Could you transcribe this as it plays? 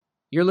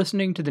You're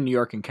listening to the New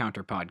York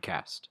Encounter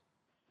podcast.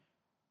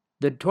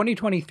 The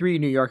 2023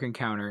 New York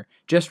Encounter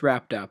just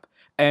wrapped up,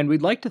 and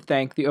we'd like to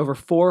thank the over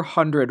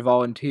 400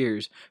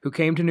 volunteers who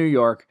came to New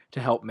York to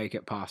help make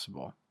it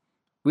possible.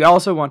 We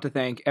also want to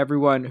thank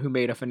everyone who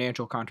made a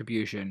financial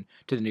contribution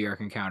to the New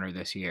York Encounter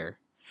this year.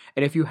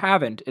 And if you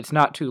haven't, it's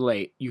not too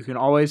late. You can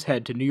always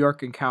head to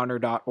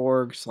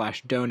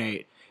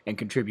newyorkencounter.org/donate and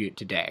contribute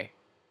today.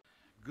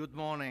 Good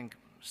morning.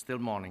 Still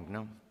morning,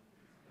 no?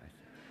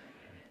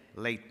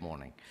 Late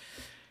morning.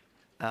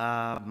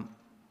 To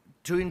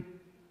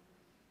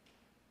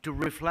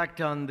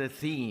reflect on the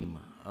theme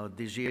of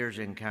this year's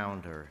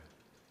encounter,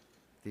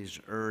 this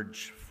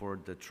urge for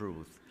the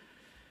truth,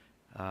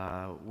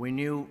 we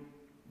knew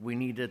we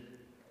needed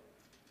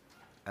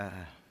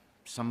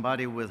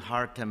somebody with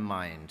heart and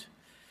mind.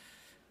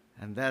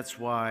 And that's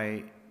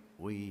why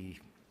we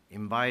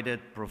invited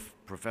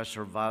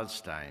Professor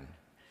Waldstein,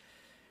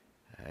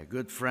 a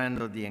good friend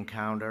of the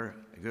encounter,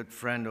 a good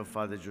friend of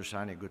Father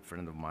Giussani, a good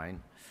friend of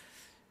mine.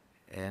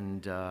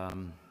 And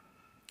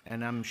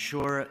I'm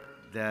sure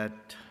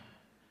that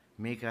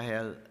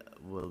Michael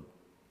will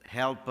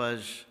help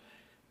us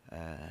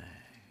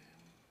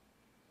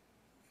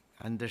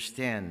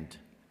understand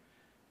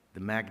the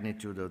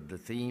magnitude of the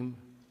theme,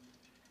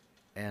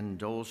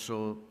 and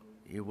also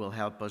he will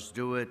help us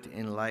do it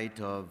in light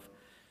of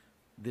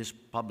this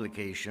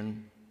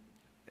publication.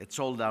 It's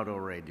sold out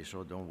already,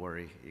 so don't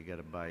worry, you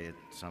gotta buy it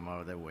some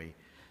other way.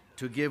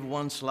 To Give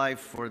One's Life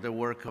for the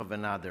Work of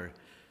Another,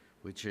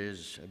 which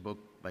is a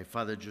book by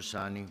Father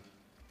Giussani,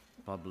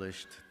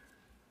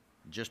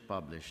 just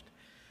published.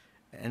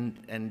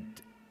 And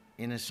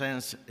in a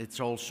sense, it's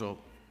also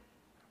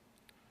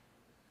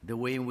the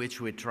way in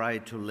which we try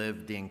to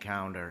live the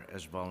encounter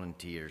as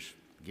volunteers,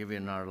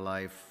 giving our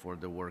life for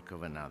the work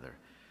of another.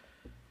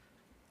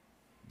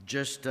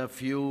 Just a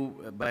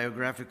few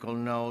biographical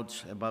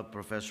notes about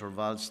Professor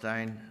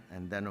Waldstein,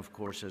 and then, of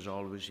course, as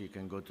always, you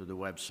can go to the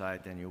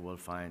website and you will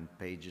find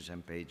pages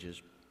and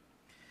pages.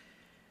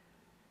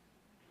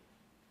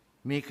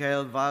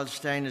 Michael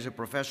Waldstein is a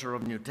professor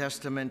of New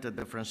Testament at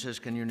the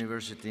Franciscan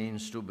University in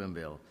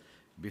Steubenville.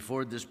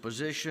 Before this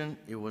position,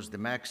 he was the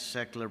Max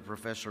Seckler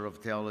Professor of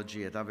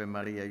Theology at Ave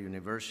Maria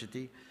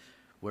University,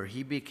 where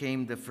he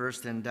became the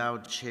first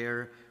endowed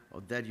chair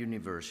of that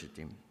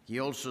university. He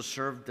also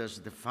served as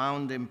the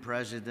founding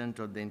president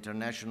of the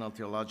International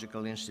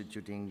Theological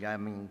Institute in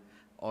Gaming,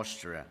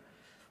 Austria.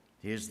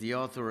 He is the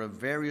author of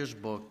various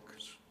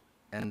books,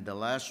 and the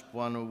last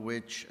one of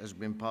which has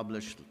been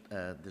published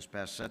this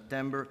past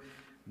September,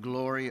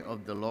 Glory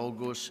of the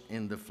Logos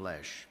in the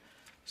Flesh,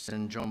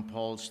 St. John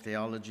Paul's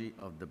Theology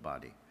of the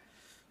Body.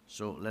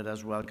 So let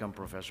us welcome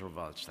Professor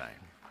Waldstein.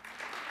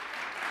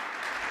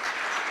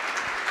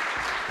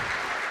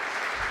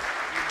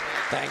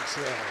 Thanks,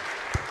 Leo.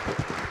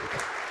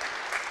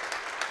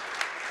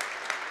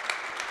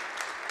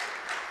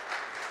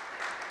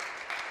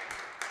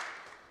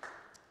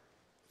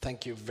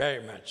 Thank you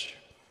very much.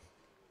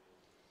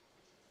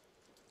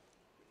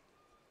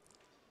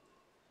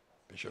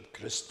 Bishop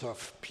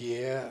Christoph,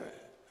 Pierre,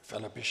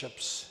 fellow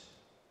bishops,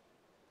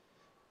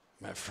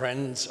 my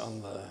friends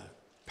on the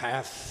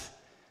path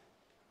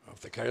of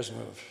the charism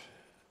of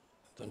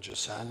Don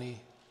Giussani,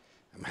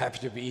 I'm happy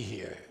to be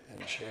here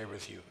and share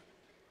with you.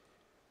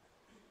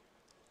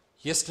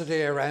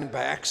 Yesterday I ran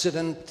by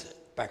accident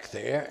back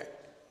there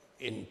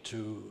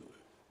into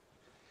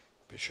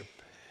Bishop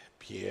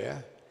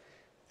Pierre,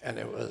 and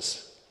it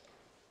was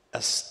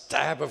a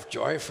stab of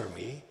joy for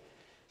me.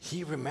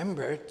 He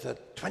remembered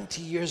that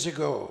 20 years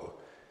ago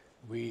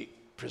we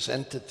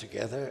presented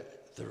together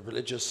the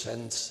religious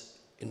sense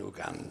in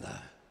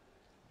Uganda.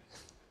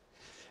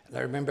 And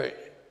I remember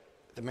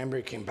the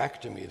memory came back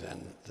to me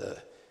then,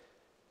 the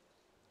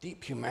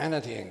deep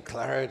humanity and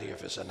clarity of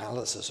his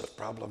analysis of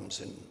problems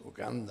in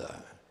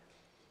Uganda.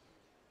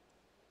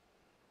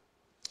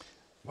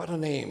 What a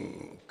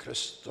name,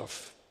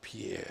 Christoph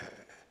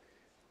Pierre,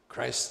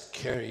 Christ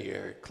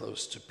carrier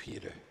close to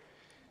Peter.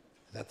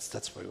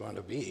 That's where we want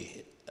to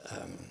be.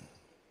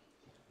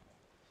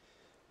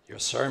 Your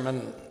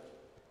sermon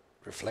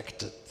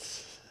reflected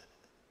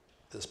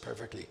this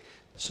perfectly.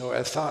 So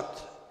I thought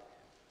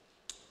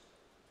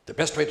the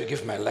best way to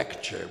give my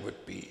lecture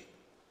would be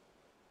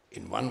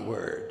in one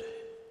word: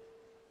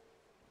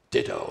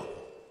 ditto.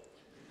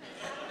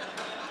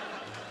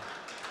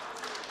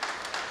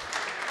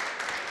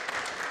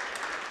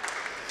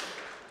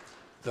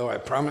 Though I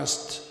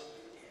promised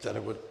that I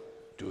would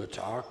do a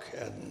talk,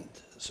 and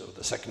so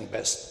the second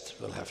best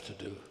will have to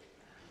do.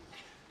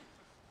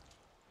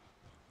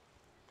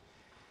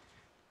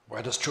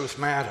 Why does truth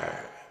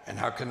matter, and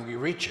how can we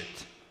reach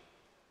it?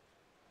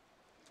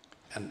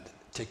 And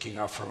taking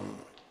off from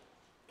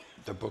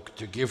the book,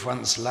 To Give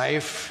One's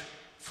Life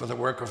for the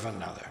Work of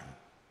Another.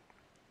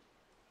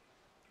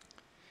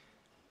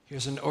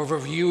 Here's an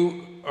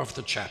overview of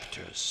the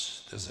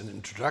chapters. There's an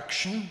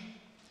introduction.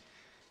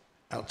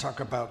 I'll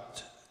talk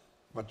about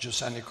what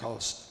Giussani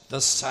calls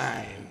the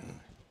sign,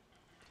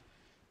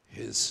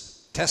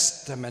 his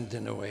testament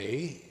in a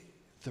way,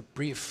 the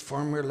brief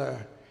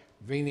formula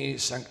Veni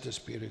Sancte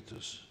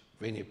Spiritus,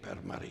 Veni per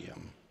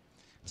Mariam.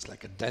 It's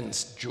like a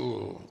dense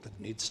jewel that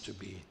needs to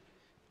be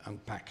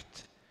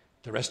unpacked.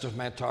 The rest of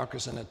my talk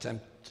is an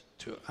attempt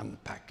to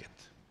unpack it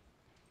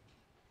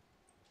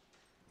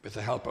with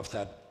the help of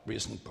that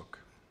recent book.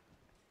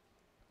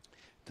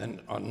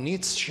 Then on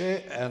Nietzsche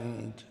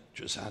and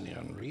Giussani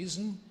on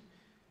reason,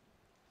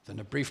 then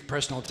a brief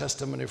personal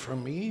testimony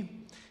from me,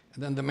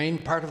 and then the main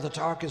part of the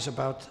talk is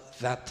about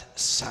that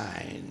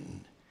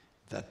sign,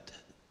 that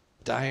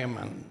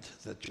diamond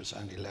that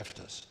Giussani left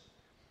us.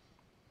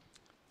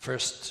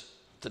 First,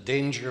 the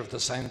danger of the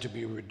sign to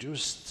be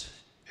reduced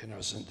in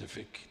our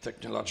scientific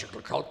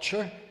technological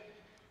culture,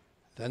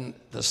 then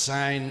the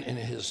sign in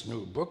his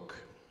new book,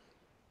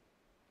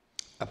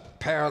 a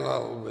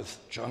parallel with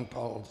John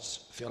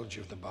Paul's theology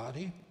of the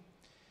body,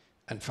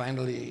 and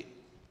finally,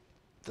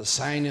 the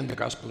sign in the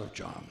Gospel of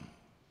John.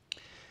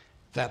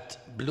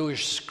 That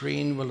bluish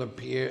screen will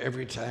appear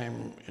every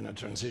time in a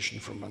transition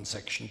from one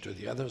section to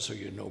the other, so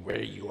you know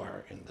where you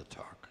are in the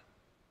talk.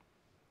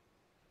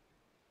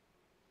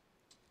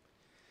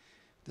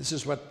 This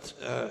is what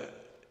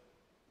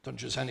Don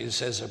Giussani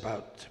says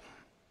about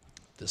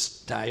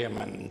this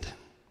diamond.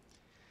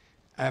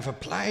 I have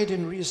applied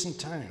in recent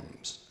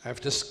times, I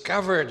have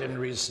discovered in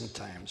recent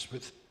times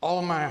with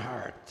all my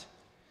heart,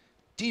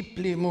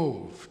 deeply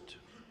moved,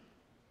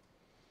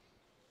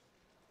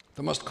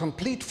 the most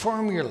complete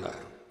formula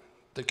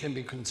that can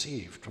be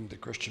conceived from the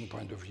Christian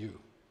point of view.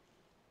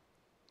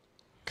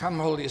 Come,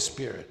 Holy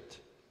Spirit,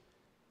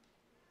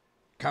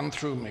 come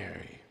through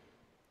Mary.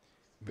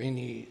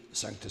 Veni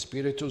Sancte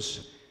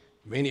Spiritus,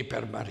 Veni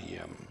per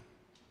Mariam.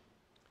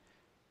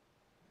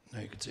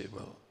 Now you could say,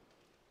 well,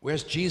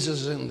 where's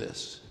Jesus in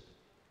this?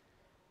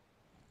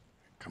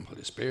 Come,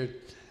 Holy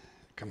Spirit,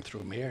 come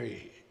through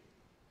Mary.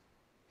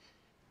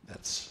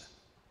 That's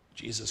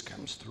Jesus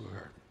comes through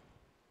her.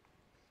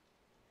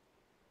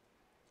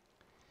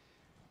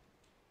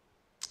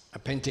 A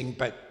painting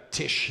by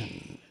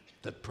Titian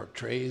that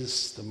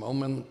portrays the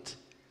moment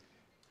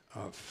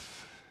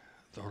of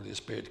the Holy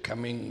Spirit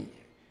coming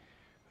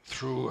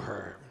through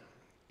her,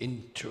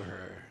 into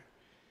her,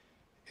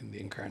 in the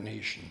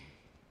Incarnation.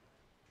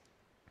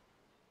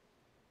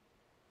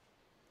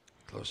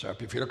 Closer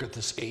up, if you look at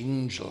this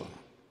angel,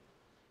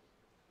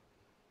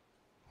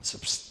 a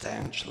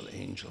substantial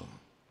angel,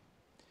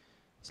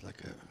 it's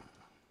like a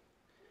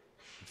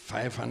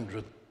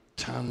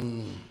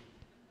 500-ton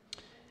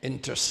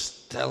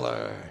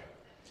interstellar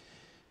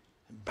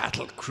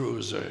battle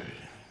cruiser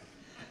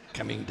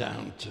coming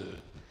down to,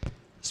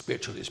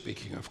 spiritually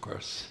speaking, of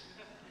course.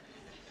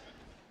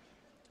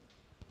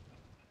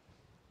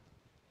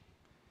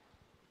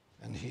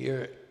 And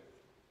here,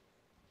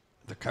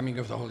 the coming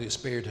of the Holy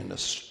Spirit in a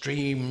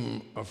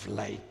stream of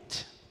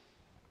light.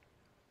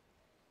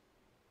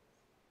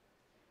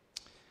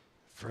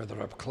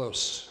 Further up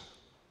close,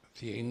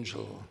 the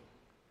angel.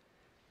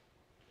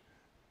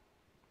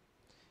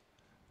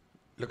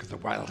 Look at the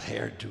wild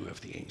hairdo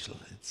of the angel.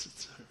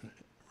 It's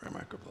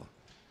remarkable.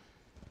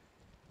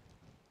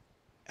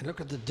 And look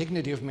at the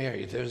dignity of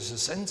Mary. There's a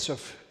sense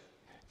of,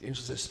 the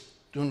angel says,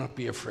 do not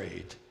be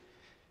afraid.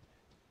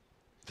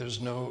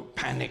 There's no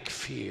panic,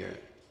 fear.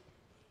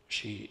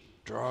 She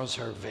draws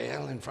her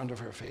veil in front of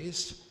her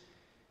face,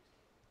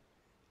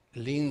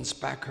 leans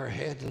back her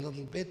head a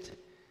little bit,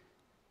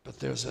 but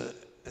there's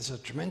a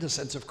tremendous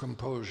sense of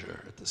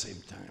composure at the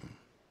same time,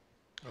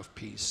 of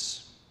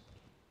peace.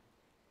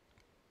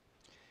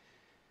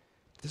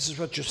 This is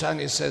what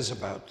Giussani says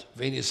about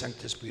Veni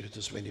Sancte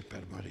Spiritus, Veni per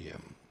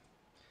Mariam.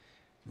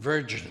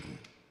 Virgin,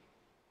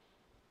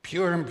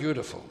 pure and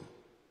beautiful.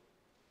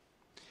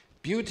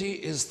 Beauty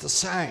is the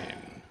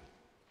sign,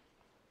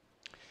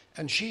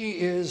 and she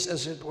is,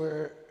 as it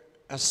were,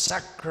 a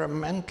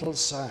sacramental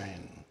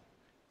sign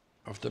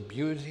of the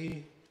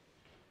beauty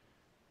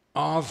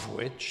of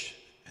which,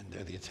 and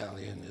there the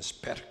Italian is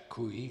per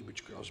cui,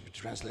 which could also be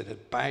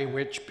translated by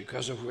which,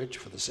 because of which,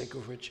 for the sake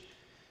of which,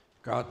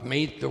 God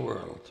made the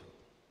world.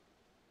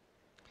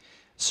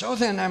 So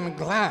then I'm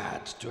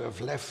glad to have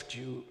left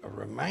you a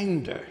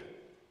reminder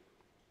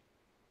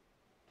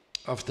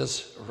of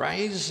this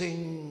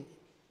rising,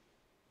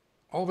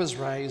 always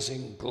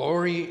rising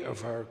glory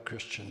of our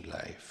Christian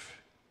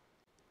life.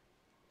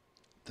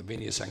 The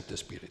Veni Sancte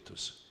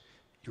Spiritus.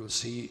 You'll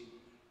see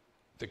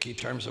the key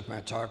terms of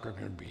my talk are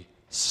going to be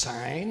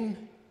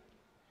sign,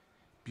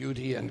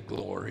 beauty, and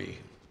glory.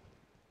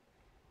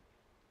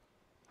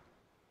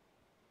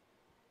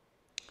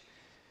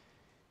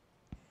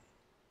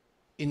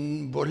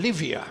 In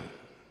Bolivia,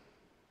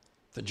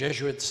 the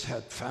Jesuits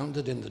had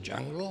founded in the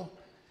jungle,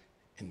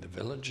 in the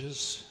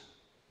villages,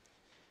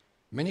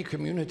 many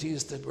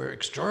communities that were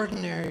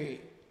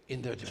extraordinary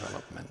in their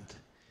development.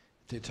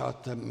 They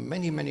taught them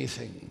many, many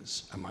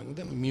things, among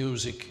them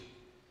music.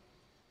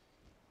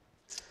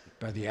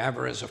 By the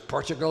avarice of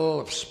Portugal,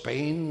 of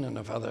Spain, and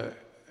of other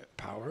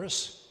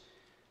powers,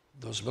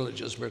 those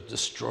villages were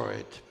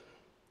destroyed.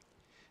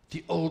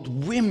 The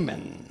old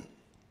women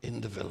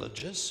in the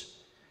villages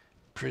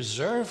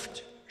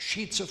preserved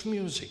sheets of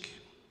music.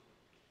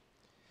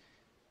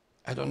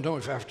 I don't know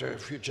if after a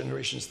few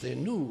generations they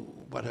knew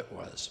what it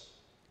was.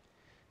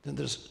 Then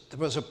there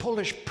was a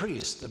Polish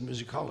priest, a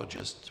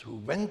musicologist, who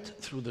went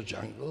through the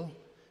jungle,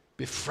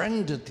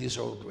 befriended these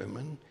old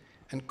women,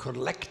 and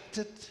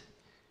collected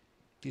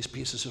these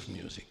pieces of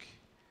music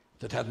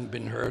that hadn't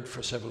been heard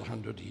for several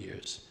hundred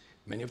years,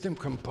 many of them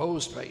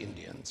composed by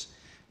Indians.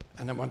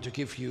 And I want to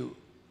give you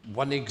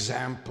one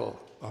example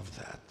of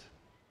that.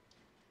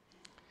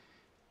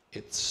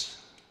 It's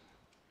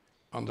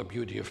on the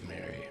Beauty of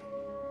Mary.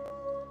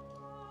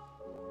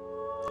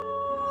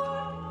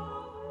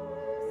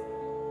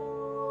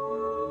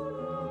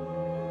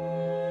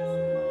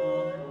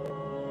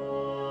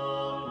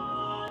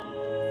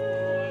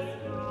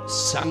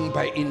 Sung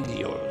by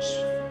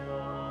Indios.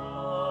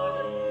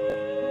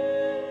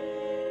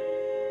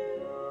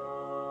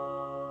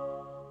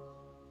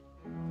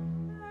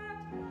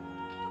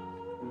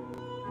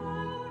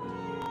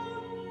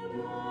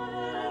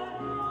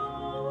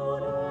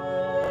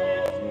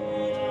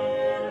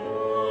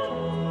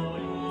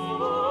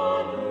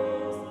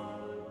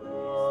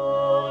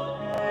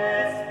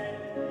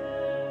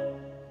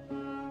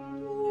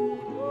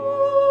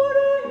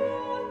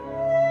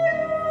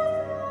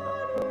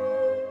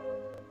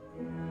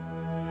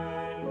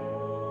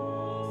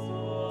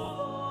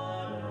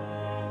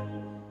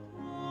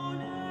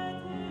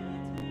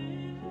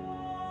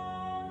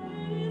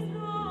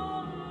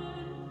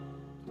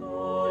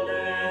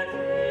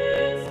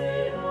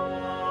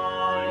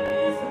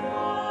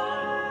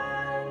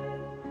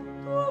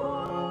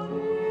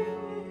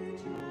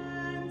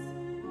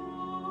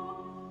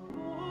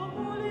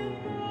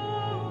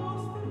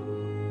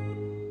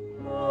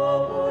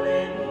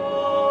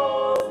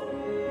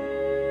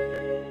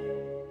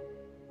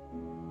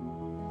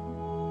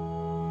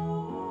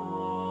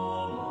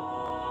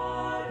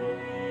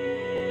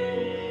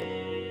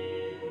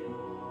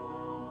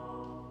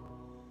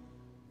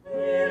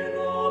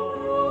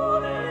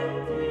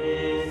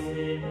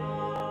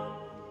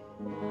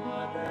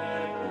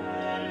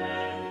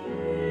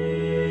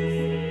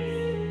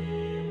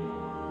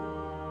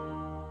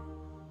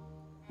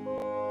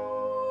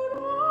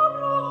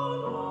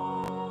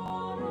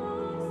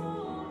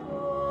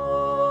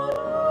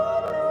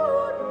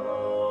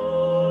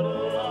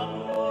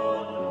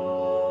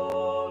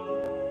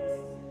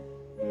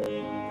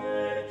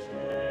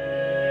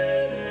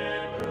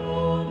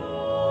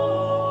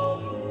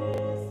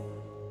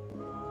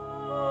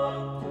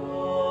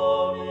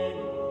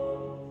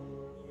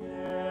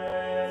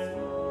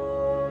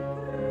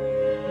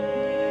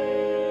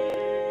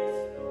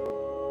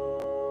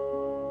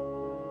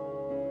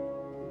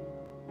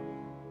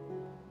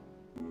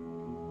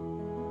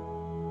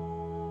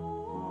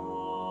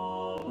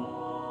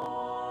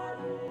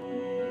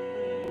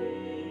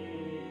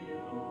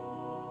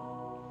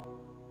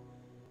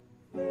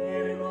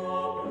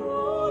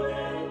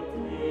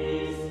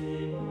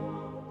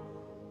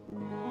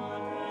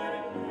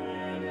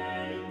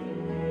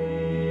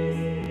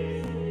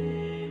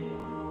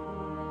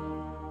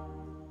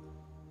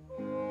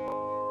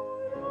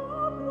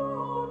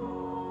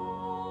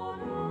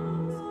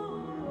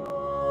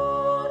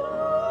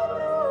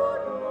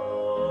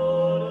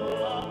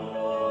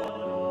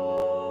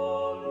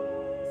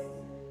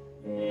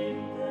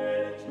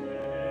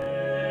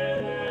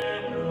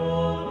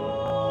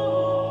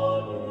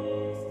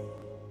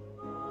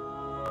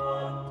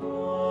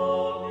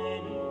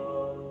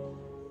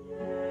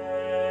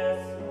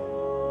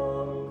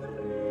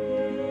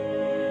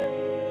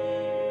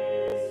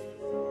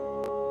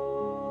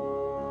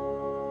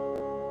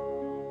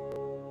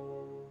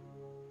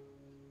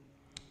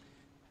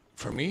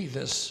 For me,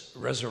 this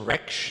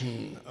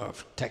resurrection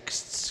of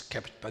texts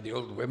kept by the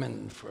old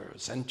women for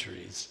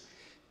centuries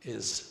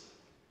is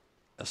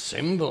a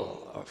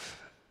symbol of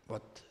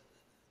what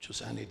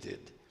Giussani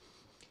did.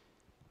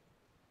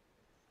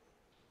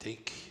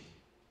 Take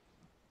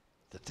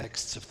the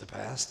texts of the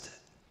past,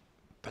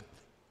 but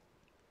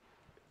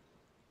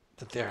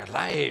that they're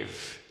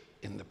alive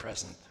in the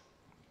present.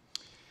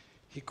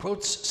 He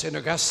quotes St.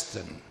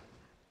 Augustine,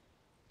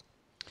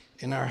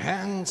 "In our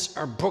hands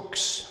are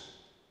books,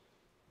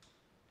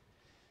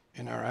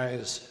 in our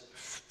eyes,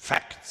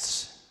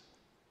 facts.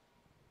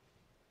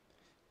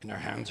 In our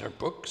hands are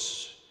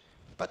books,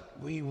 but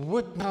we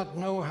would not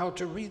know how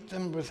to read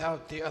them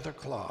without the other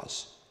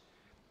clause.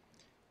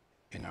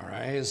 In our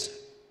eyes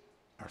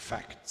are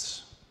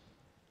facts,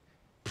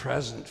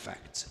 present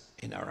facts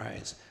in our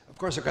eyes." Of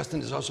course,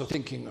 Augustine is also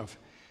thinking of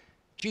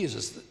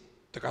Jesus.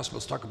 The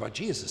Gospels talk about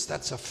Jesus.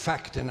 That's a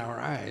fact in our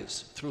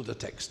eyes through the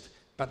text.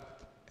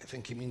 But I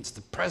think he means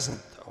the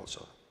present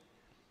also.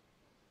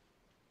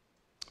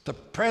 The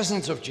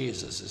presence of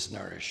Jesus is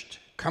nourished,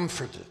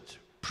 comforted,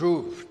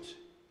 proved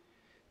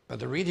by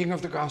the reading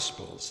of the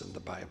Gospels and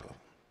the Bible.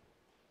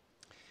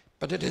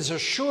 But it is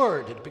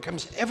assured, it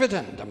becomes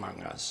evident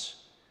among us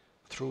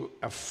through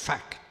a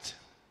fact,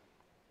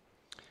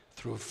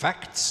 through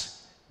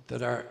facts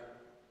that are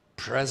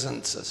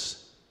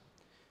presences.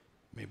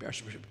 Maybe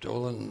Archbishop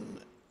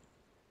Dolan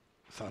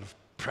thought of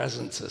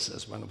presences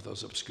as one of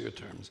those obscure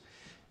terms,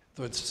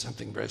 though it's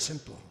something very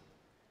simple.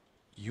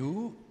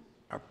 You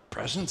are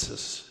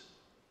presences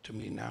to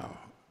me now.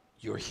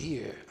 You're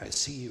here, I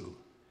see you.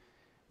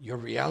 Your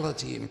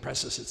reality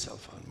impresses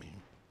itself on me.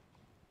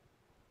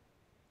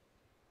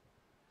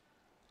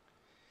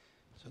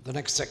 So the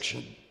next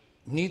section,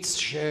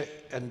 Nietzsche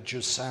and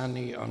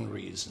Giussani on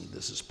reason.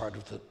 This is part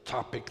of the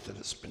topic that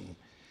has been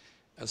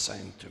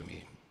assigned to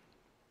me.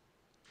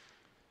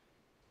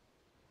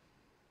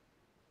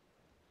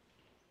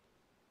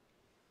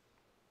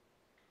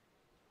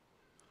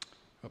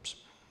 Oops.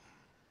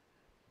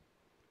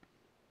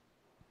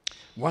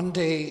 One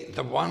day,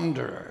 the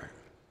wanderer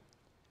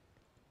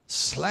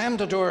slammed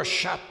the door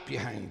shut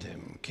behind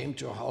him, came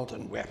to a halt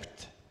and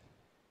wept.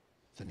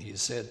 Then he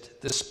said,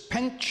 "This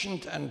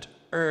penchant and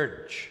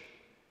urge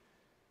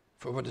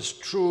for what is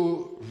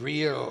true,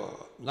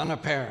 real,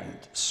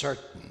 non-apparent,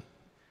 certain,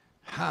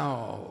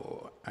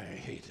 how I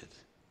hate it."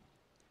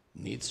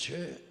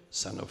 Nietzsche,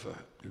 son of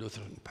a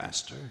Lutheran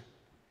pastor, there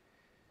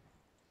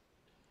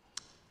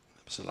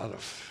was a lot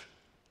of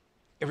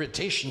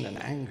irritation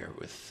and anger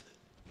with,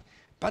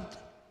 but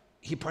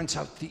he points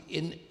out the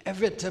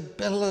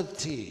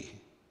inevitability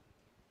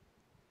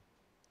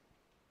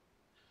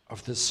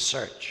of this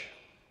search.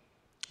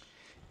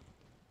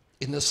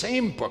 In the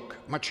same book,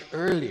 much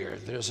earlier,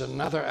 there's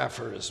another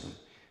aphorism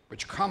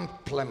which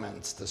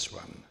complements this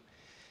one.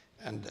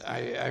 And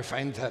I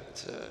find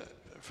that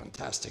a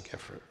fantastic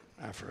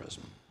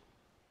aphorism.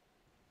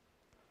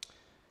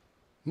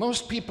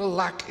 Most people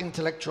lack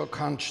intellectual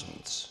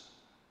conscience.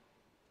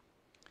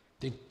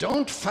 They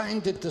don't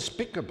find it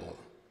despicable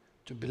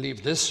to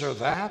believe this or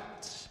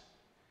that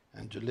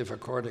and to live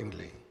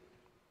accordingly,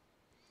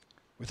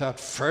 without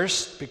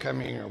first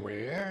becoming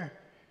aware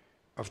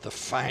of the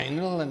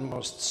final and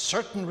most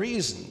certain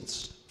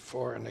reasons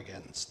for and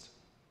against.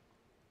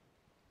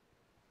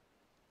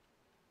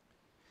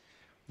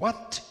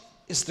 What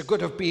is the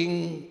good of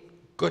being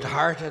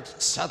good-hearted,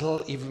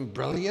 subtle, even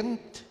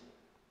brilliant,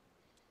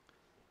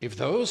 if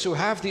those who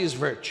have these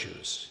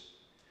virtues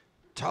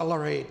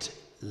tolerate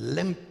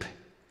limp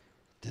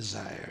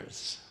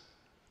desires?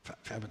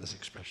 Fabulous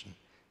expression.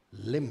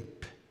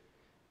 Limp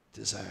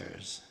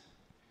desires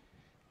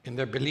in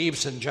their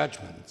beliefs and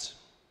judgments.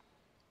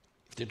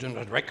 If they do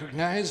not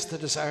recognize the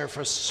desire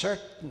for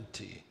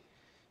certainty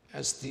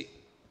as the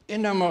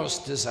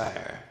innermost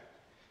desire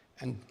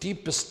and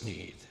deepest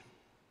need.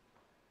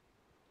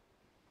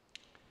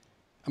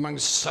 Among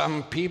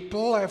some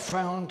people, I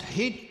found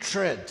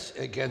hatred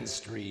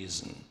against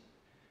reason.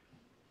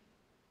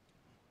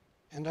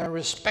 And I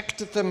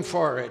respected them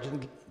for it.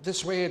 And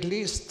this way, at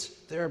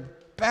least, their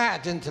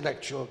bad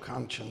intellectual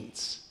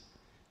conscience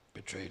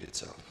betrayed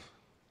itself.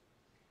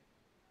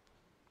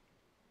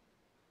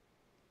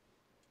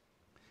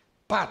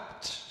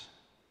 But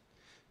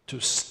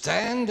to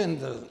stand in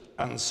the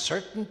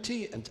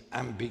uncertainty and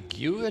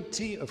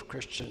ambiguity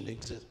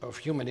of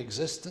human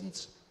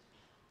existence,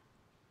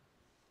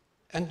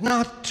 and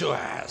not to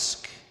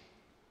ask,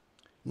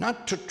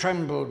 not to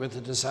tremble with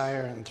the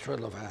desire and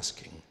thrill of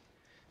asking,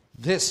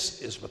 this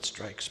is what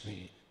strikes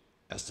me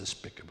as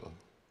despicable.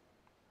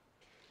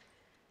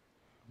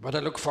 What I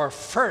look for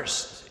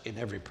first in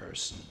every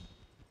person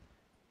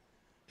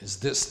is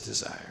this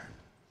desire.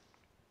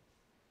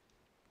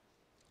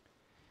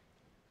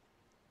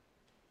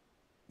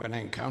 When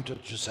I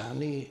encountered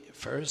Giussani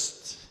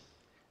first,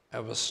 I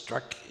was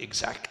struck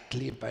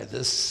exactly by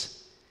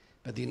this,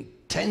 by the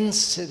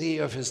intensity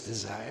of his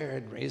desire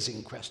in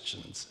raising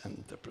questions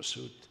and the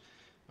pursuit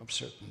of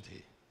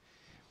certainty.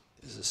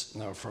 This is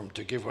now from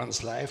To Give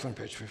One's Life on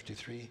page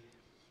 53.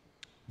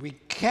 We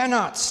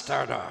cannot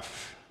start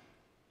off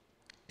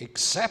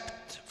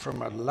except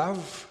from a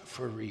love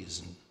for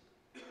reason,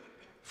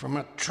 from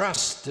a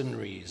trust in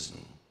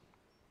reason.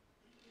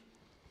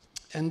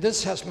 And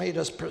this has made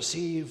us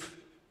perceive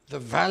the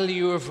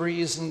value of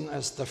reason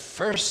as the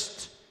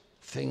first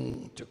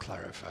thing to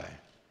clarify,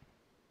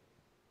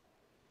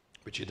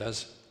 which he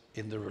does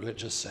in the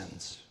religious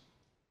sense.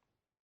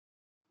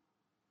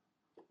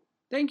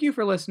 Thank you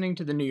for listening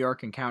to the New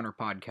York Encounter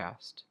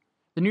podcast.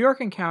 The New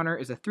York Encounter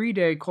is a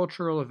 3-day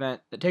cultural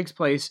event that takes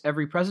place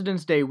every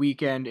President's Day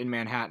weekend in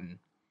Manhattan.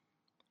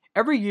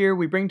 Every year,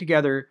 we bring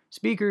together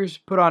speakers,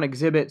 put on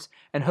exhibits,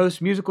 and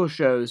host musical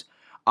shows,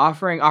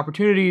 offering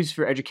opportunities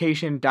for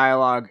education,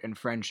 dialogue, and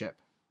friendship.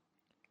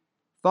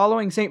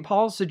 Following St.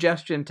 Paul's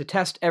suggestion to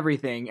test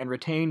everything and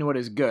retain what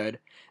is good,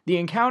 the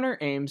Encounter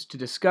aims to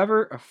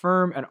discover,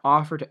 affirm, and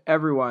offer to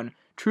everyone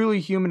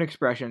truly human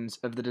expressions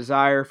of the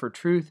desire for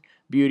truth,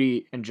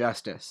 beauty, and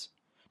justice.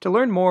 To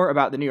learn more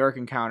about the New York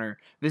Encounter,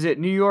 visit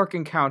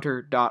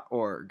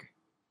newyorkencounter.org.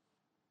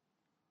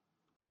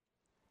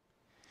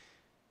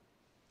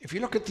 If you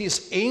look at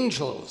these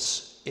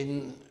angels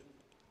in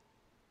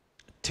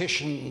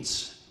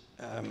Titian's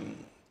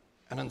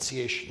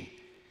Annunciation,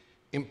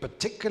 in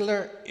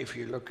particular, if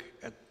you look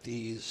at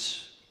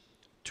these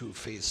two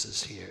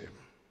faces here,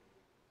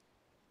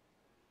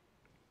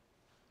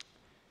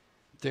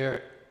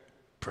 they're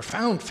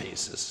profound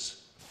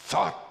faces,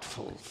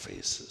 thoughtful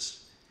faces.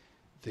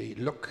 They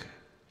look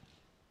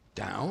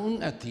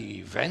down at the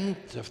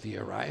event of the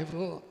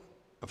arrival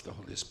of the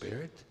Holy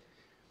Spirit,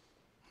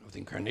 of the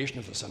incarnation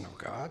of the Son of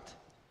God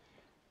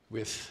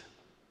with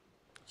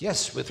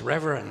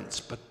reverence,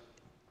 but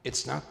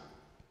it's not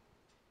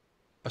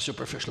a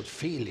superficial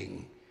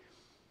feeling.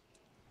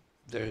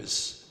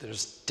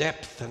 There's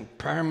depth and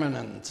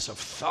permanence of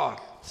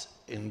thought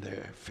in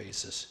their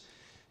faces.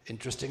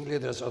 Interestingly,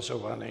 there's also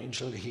one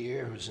angel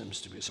here who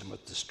seems to be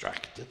somewhat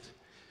distracted.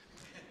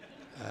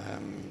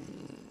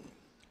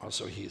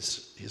 Also,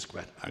 he's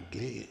quite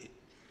ugly.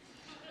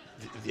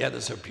 The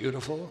others are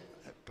beautiful,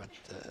 but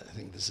I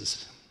think this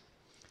is,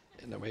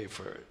 in a way,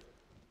 for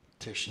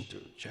Titian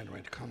to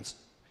generate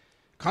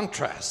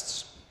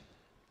contrasts.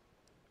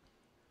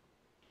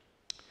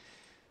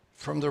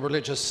 From the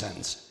religious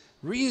sense,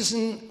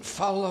 reason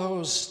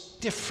follows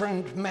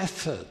different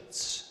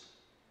methods,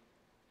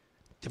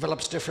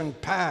 develops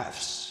different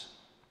paths,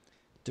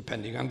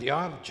 depending on the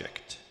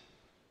object.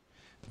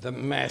 The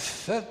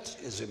method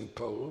is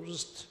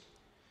imposed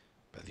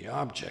by the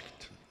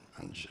object.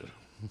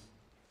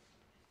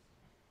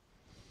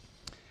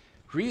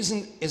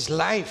 Reason is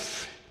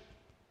life,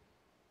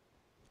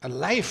 a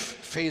life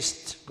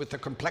faced with the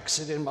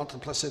complexity and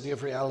multiplicity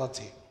of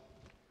reality,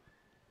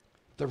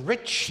 the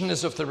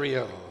richness of the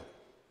real.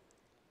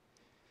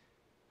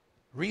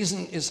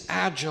 Reason is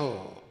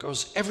agile,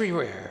 goes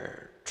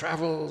everywhere,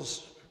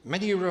 travels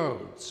many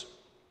roads.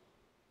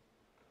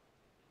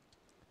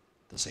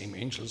 The same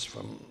angels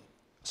from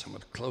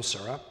somewhat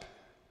closer up.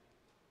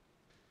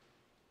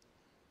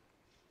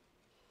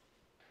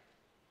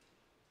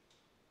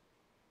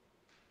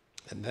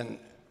 And then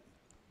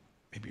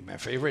maybe my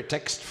favorite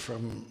text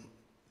from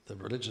the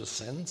religious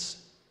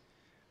sense.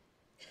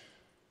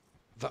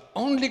 The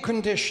only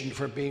condition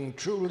for being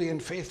truly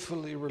and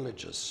faithfully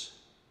religious,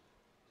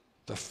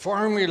 the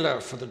formula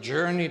for the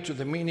journey to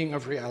the meaning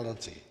of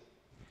reality,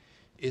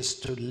 is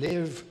to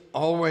live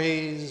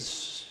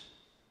always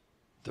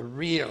the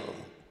real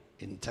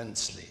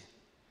intensely,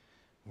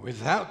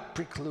 without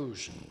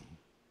preclusion,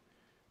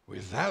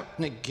 without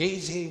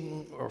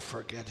negating or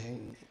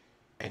forgetting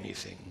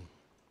anything.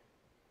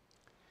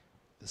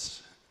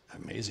 This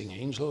amazing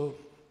angel,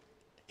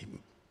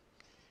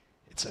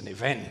 it's an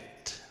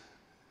event,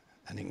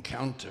 an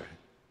encounter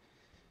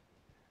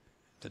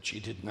that she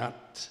did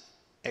not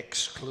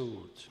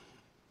exclude.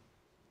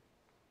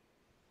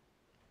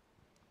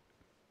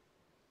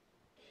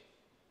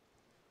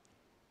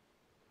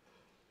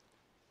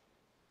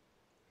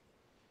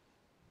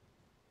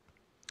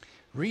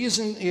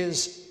 Reason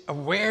is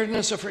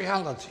awareness of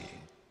reality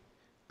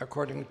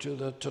according to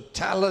the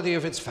totality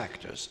of its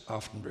factors,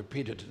 often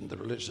repeated in the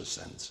religious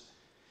sense,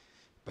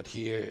 but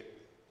here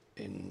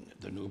in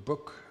the new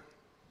book,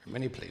 in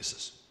many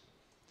places.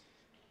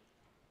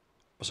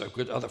 Also a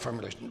good other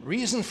formulation.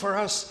 Reason for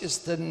us is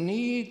the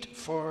need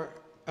for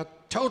a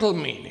total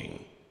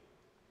meaning.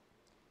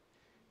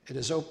 It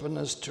is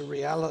openness to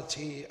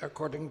reality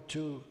according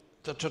to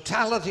the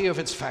totality of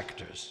its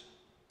factors.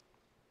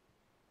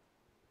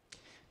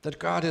 That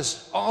God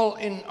is all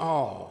in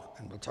all,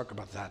 and we'll talk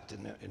about that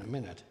in a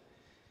minute,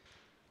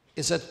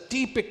 is a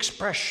deep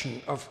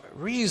expression of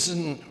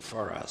reason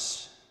for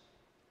us,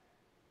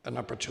 an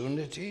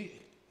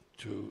opportunity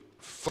to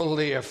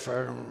fully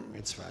affirm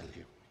its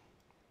value.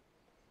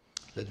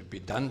 Let it be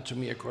done to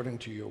me according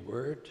to your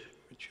word,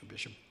 which your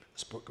bishop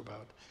spoke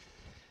about,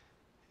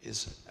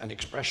 is an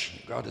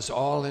expression. God is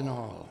all in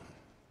all.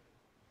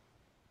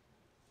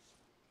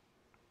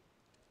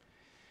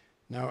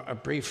 Now, a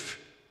brief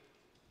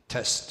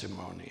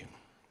testimony.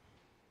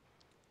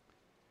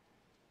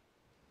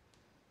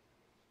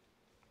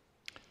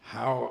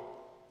 How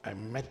I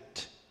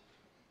met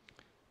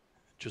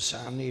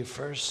Giussani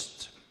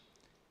first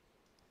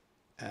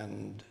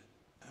and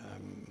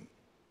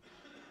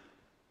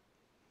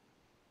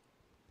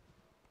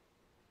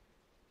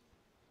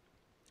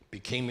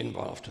became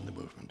involved in the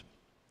movement.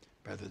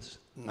 But it's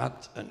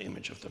not an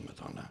image of the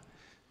Madonna,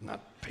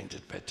 not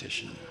painted by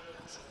Titian,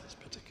 this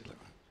particular one.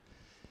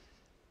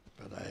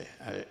 But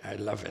I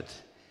love it.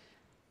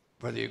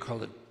 Whether you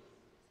call it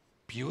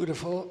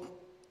beautiful,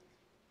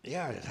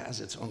 yeah, it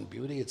has its own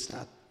beauty. It's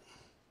not,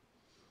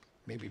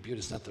 maybe beauty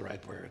is not the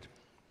right word.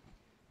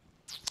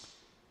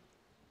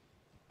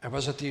 I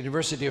was at the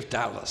University of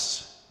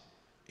Dallas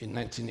in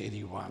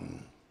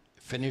 1981,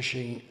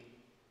 finishing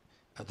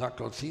a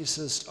doctoral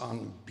thesis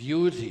on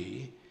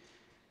beauty,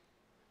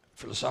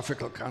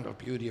 philosophical account of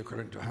beauty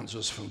according to Hans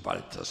von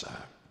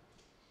Balthasar.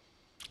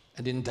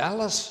 And in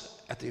Dallas,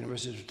 at the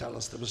University of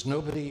Dallas, there was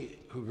nobody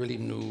who really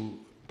knew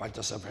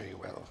Balthasar very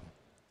well.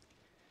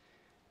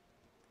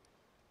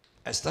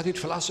 I studied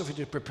philosophy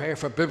to prepare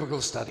for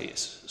biblical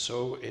studies.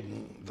 So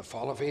in the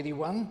fall of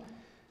 '81,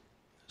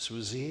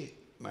 Susie,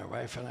 my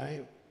wife, and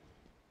I,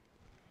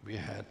 we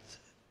had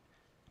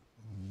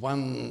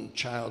one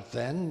child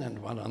then and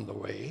one on the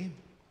way.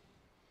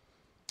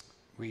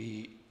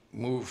 We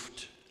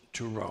moved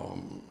to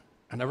Rome,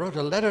 and I wrote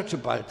a letter to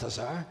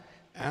Balthasar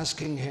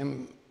asking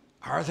him,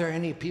 are there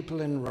any people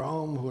in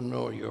Rome who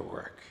know your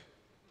work?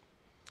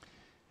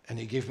 And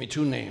he gave me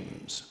two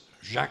names,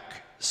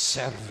 Jacques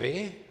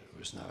Servet,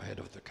 who is now head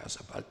of the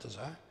Casa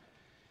Balthasar,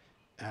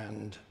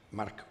 and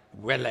Marc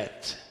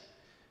Ouellet,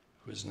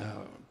 who is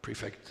now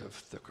prefect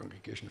of the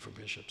Congregation for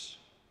Bishops.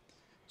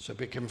 So I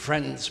became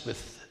friends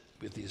with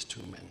these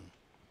two men.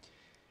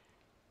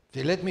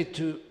 They led me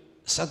to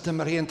Santa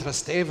Maria in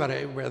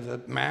Trastevere, where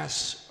the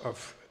Mass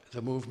of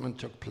the movement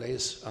took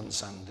place on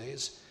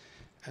Sundays.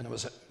 And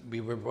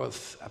we were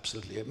both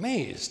absolutely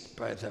amazed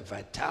by the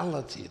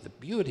vitality, the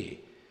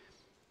beauty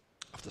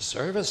of the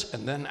service.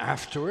 And then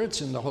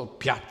afterwards, in the whole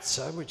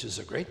piazza, which is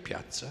a great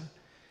piazza,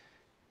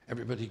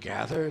 everybody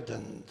gathered,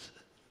 and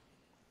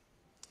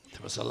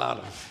there was a lot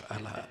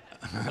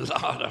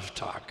of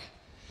talk.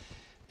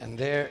 And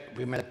there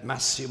we met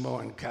Massimo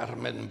and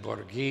Carmen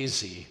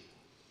Borghesi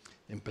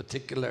in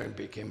particular, and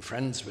became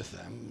friends with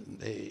them.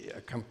 They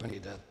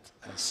accompanied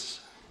us.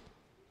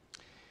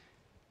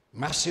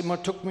 Massimo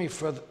took me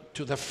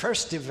to the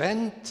first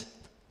event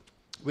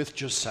with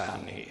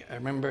Giussani. I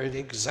remember it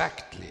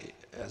exactly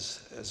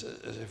as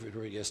if it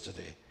were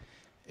yesterday.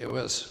 It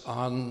was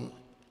on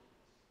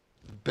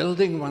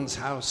building one's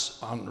house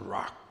on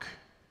rock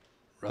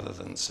rather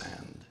than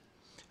sand.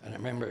 And I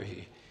remember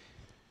he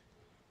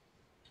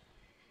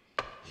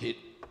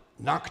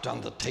knocked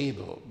on the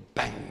table,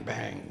 bang,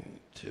 bang,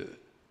 to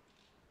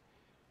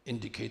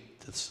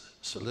indicate the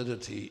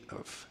solidity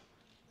of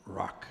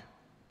rock.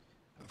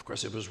 Of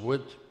course, it was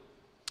wood,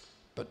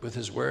 but with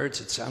his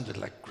words, it sounded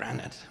like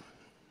granite.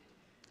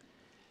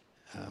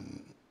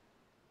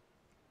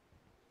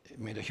 It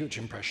made a huge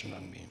impression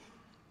on me.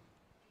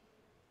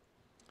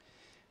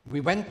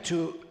 We went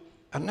to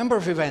a number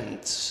of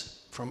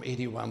events from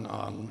 81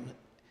 on,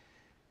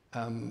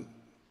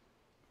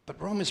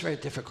 but Rome is very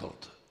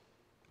difficult.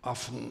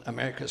 Often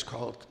America is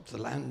called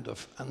the land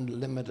of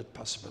unlimited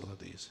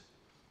possibilities.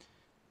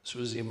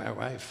 Susie, my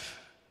wife,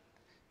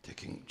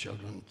 taking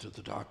children to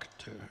the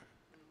doctor,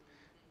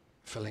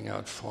 filling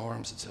out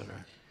forms,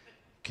 etc.,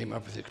 came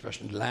up with the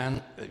expression,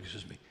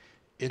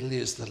 Italy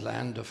is the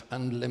land of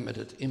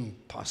unlimited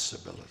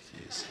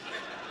impossibilities.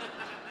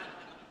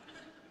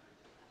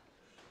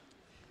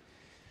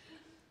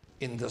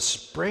 In the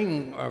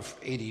spring of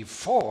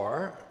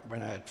 84,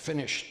 when I had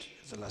finished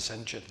the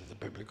licentiate at the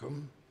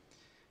Biblicum,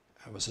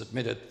 I was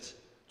admitted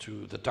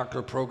to the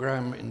doctoral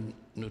program in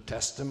New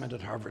Testament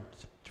at Harvard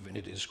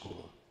Divinity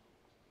School.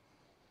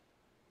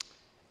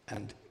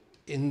 And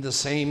in the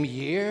same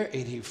year,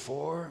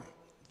 84,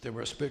 there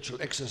were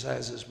spiritual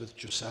exercises with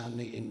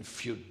Giussani in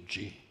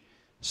Fiuggi,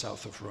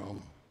 south of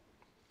Rome.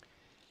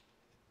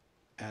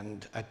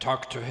 And I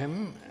talked to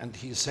him, and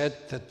he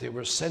said that they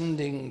were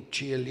sending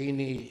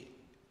Cialini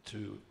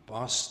to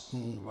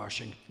Boston,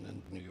 Washington,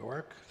 and New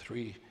York,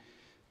 3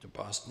 to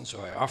Boston,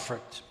 so I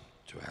offered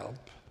to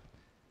help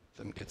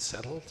them get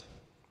settled.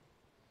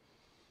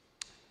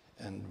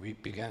 And we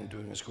began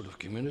doing a school of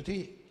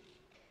community.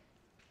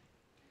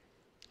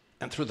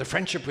 And through the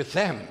friendship with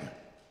them,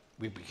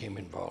 we became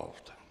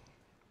involved.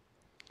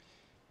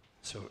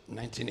 So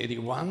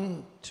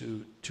 1981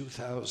 to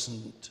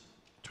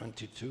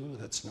 2022,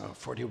 that's now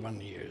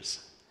 41 years.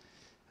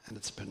 And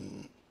it's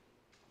been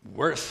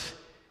worth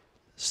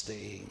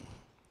staying.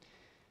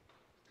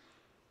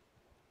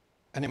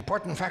 An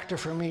important factor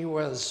for me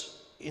was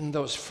in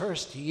those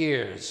first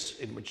years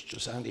in which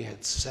Giussani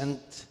had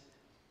sent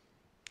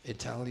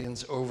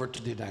Italians over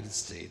to the United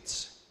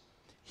States.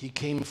 He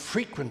came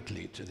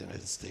frequently to the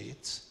United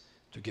States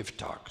to give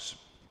talks.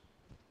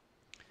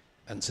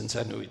 And since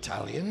I knew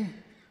Italian,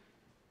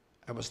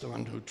 I was the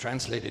one who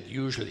translated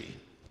usually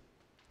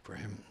for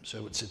him. So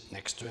I would sit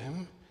next to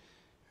him.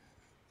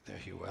 There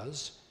he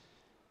was.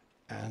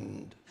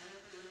 And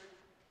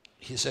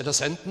he said a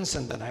sentence,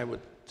 and then I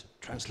would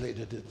translate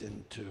it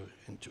into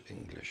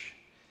English.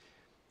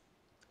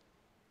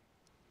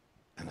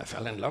 And I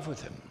fell in love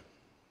with him.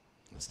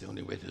 That's the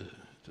only way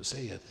to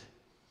say it.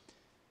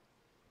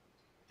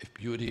 If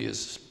beauty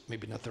is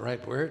maybe not the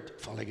right word,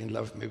 falling in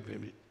love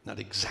maybe not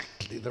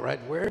exactly the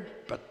right word,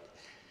 but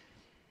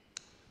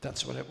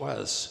that's what it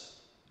was.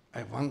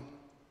 I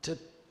wanted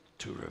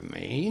to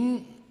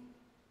remain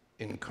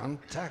in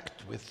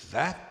contact with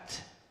that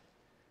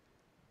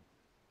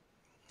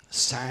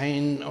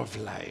sign of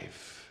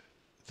life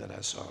that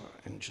I saw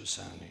in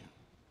Giussani.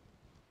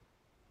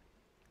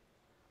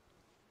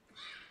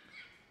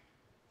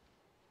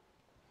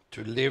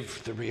 To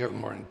live the real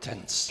more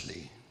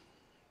intensely.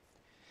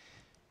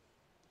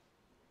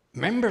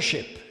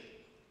 Membership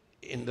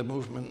in the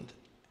movement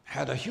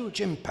had a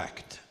huge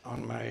impact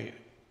on my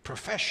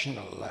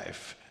professional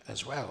life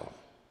as well.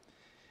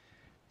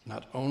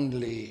 Not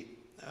only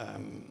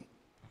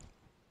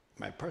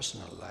my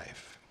personal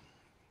life.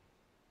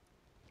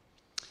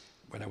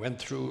 When I went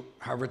through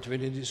Harvard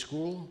Divinity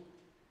School,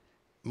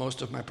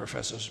 most of my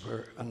professors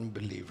were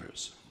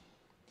unbelievers.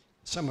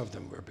 Some of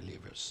them were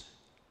believers.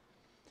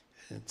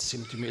 It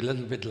seemed to me a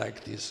little bit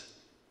like these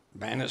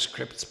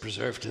manuscripts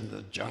preserved in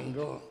the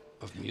jungle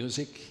of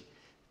music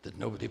that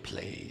nobody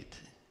played.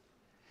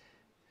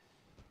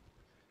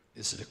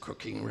 Is it a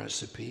cooking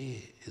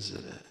recipe? Is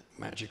it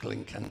a magical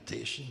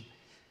incantation?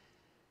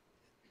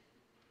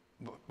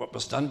 What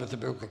was done with the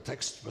biblical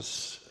text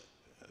was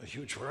a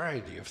huge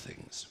variety of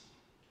things.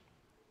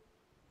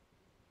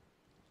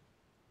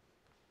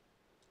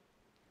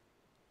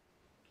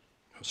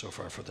 So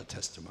far for the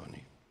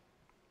testimony.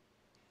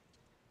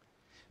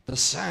 The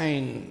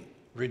sign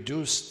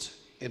reduced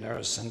in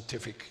our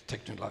scientific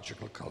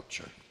technological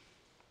culture.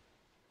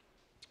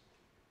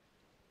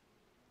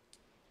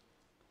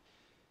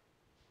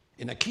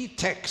 In a key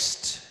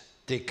text,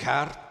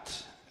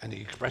 Descartes, and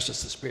he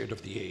expresses the spirit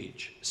of the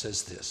age,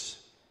 says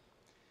this: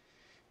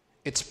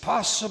 it's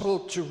possible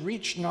to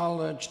reach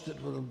knowledge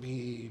that will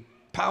be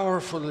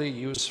powerfully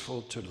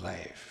useful to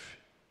life.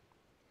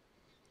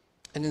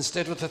 And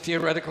instead of the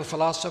theoretical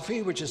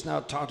philosophy, which is now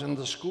taught in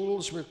the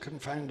schools, we can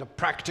find a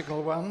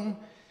practical one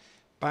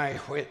by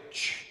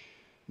which,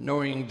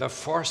 knowing the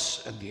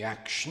force and the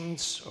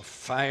actions of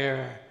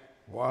fire,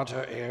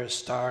 water, air,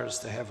 stars,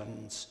 the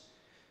heavens,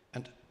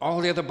 and all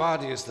the other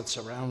bodies that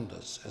surround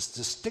us, as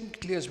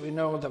distinctly as we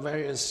know the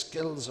various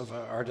skills of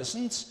our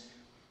artisans,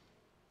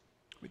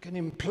 we can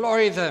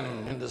employ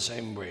them in the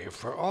same way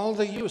for all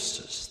the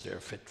uses they're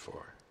fit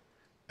for,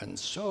 and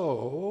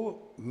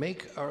so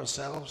make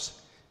ourselves,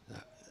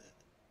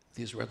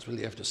 these words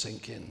really have to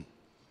sink in,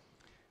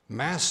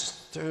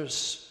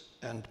 masters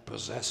and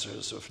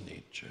possessors of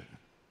nature.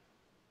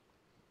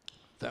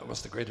 That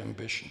was the great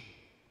ambition.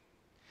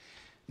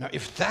 Now,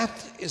 if that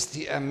is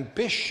the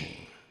ambition,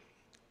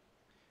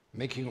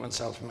 making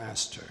oneself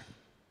master,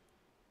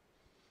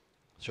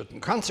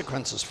 certain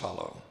consequences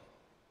follow.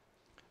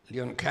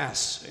 Leon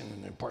Kass, in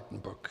an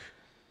important book,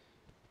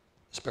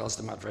 spells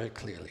them out very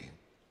clearly.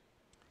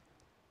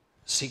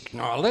 Seek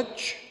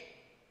knowledge,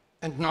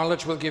 and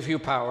knowledge will give you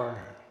power.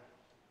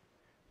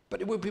 But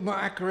it would be more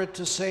accurate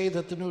to say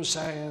that the new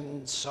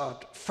science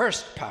sought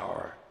first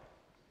power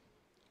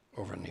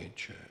over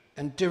nature,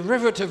 and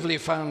derivatively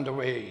found a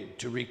way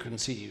to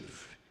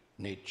reconceive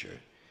nature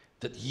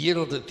that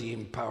yielded the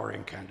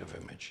empowering kind of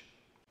image.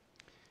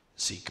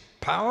 Seek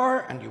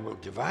power, and you will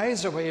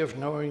devise a way of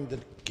knowing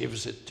that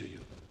gives it to you.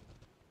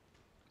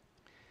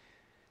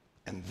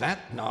 And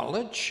that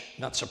knowledge,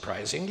 not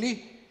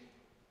surprisingly,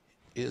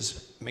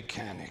 is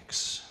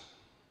mechanics.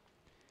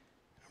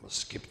 I will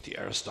skip the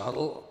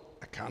Aristotle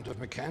account of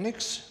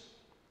mechanics.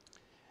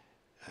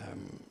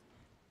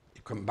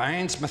 It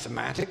combines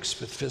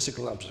mathematics with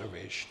physical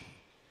observation.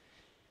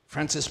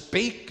 Francis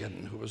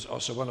Bacon, who was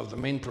also one of the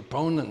main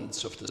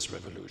proponents of this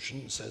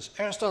revolution, says,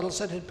 Aristotle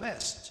said it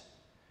best: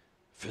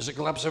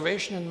 physical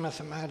observation and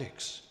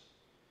mathematics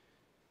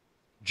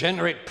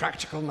generate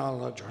practical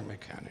knowledge or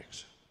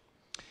mechanics.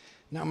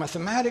 Now,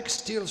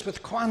 mathematics deals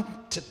with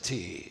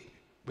quantity,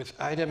 with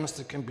items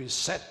that can be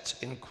set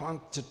in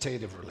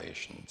quantitative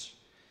relations.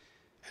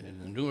 And in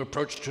the new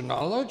approach to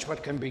knowledge,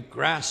 what can be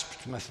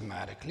grasped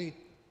mathematically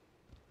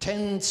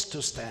tends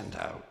to stand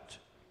out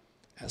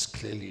as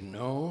clearly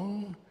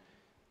known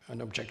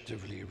and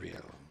objectively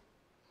real.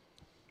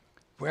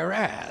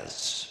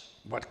 Whereas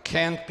what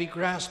can't be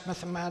grasped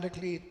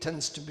mathematically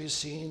tends to be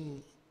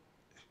seen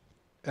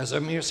as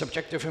a mere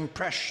subjective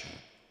impression,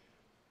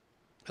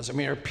 as a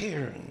mere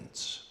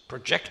appearance,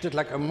 projected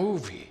like a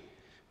movie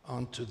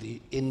onto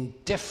the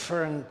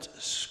indifferent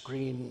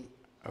screen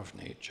of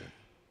nature.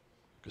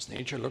 Because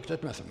nature, looked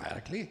at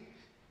mathematically,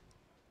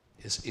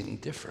 is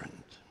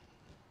indifferent.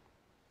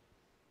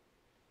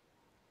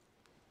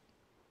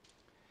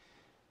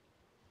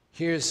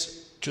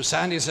 Here's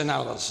Giussani's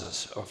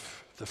analysis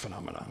of the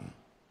phenomenon.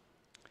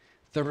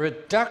 The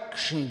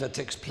reduction that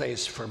takes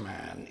place for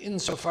man,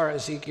 insofar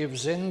as he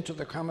gives in to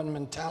the common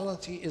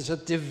mentality, is a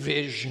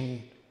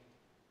division,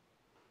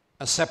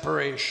 a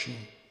separation,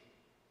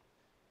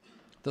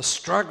 the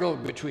struggle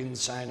between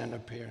sign and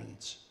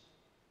appearance.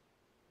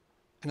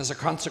 And as a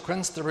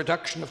consequence, the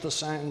reduction of the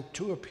sign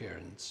to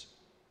appearance.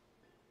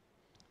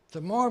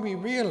 The more we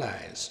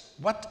realize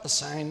what a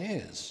sign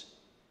is,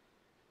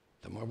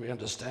 the more we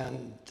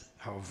understand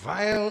how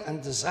vile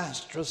and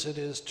disastrous it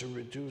is to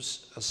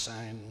reduce a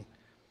sign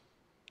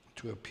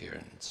to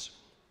appearance.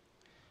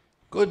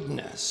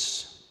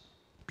 Goodness,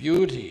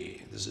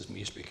 beauty, this is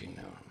me speaking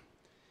now,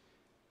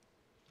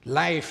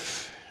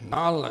 life,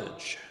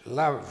 knowledge,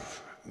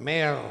 love,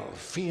 male,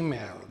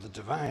 female, the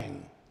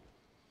divine,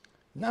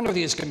 none of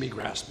these can be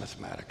grasped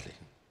mathematically.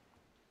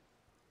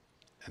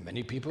 And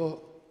many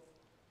people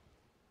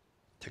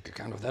take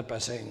account of that by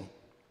saying,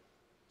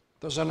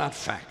 those are not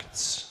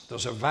facts,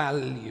 those are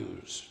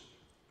values.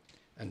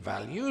 And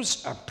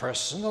values are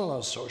personal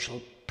or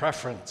social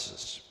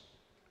preferences.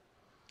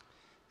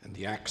 And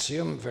the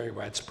axiom, very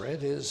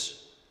widespread,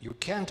 is you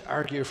can't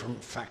argue from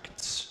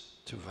facts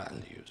to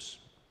values.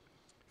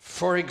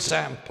 For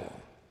example,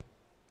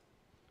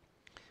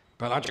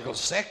 biological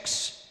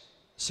sex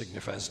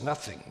signifies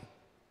nothing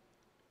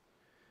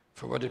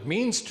for what it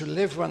means to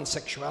live one's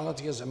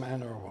sexuality as a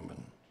man or a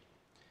woman.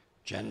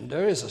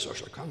 Gender is a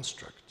social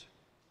construct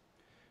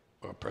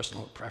or a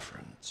personal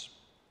preference.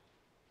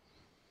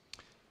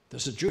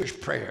 There's a Jewish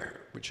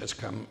prayer which has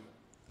come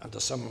under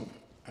some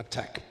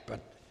attack, but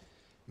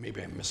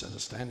maybe I'm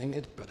misunderstanding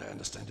it, but I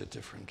understand it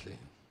differently.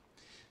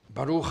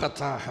 Baruch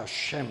atah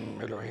Hashem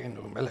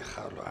Eloheinu melech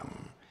haolam,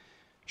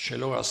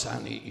 shelo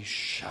asani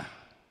isha.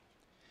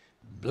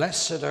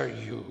 Blessed are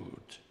you,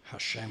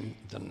 Hashem,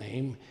 the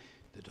name,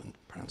 They don't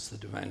pronounce the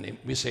divine name.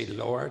 We say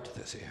Lord,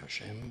 they say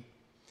Hashem.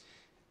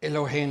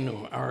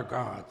 Eloheinu, our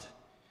God,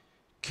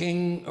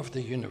 King of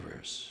the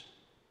universe,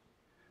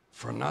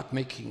 for not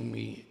making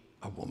me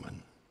a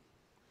woman.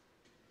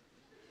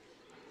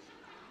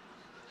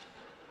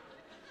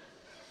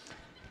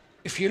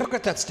 If you look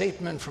at that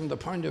statement from the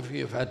point of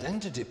view of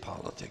identity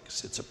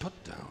politics, it's a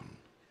put-down.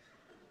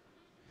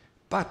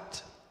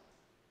 But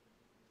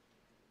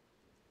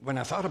when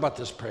I thought about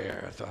this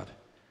prayer, I thought,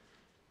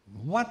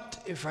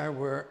 what if I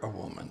were a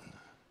woman?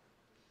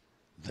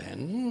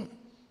 Then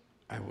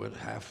I would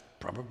have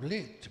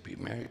probably to be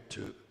married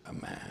to a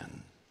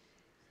man.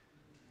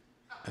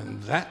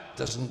 And that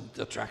doesn't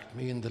attract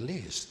me in the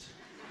least.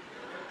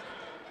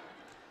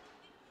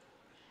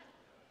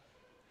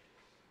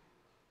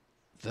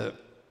 The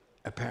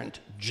apparent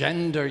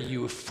gender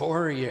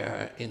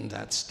euphoria in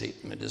that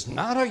statement is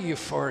not a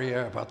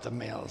euphoria about the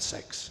male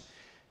sex,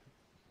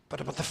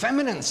 but about the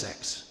feminine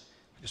sex,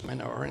 because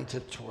men are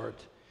oriented toward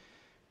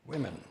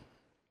women.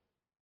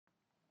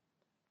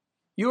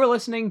 You are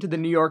listening to the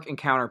New York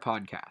Encounter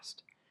podcast.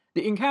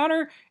 The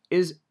Encounter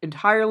is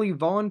entirely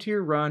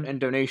volunteer-run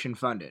and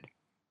donation-funded.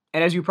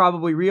 And as you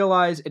probably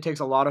realize, it takes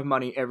a lot of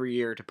money every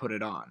year to put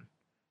it on.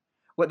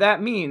 What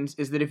that means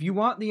is that if you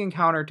want the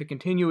Encounter to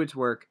continue its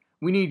work,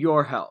 we need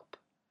your help.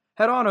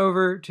 Head on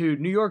over to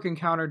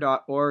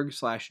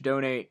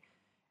newyorkencounter.org/donate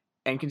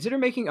and consider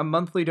making a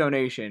monthly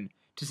donation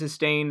to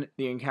sustain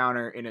the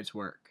Encounter in its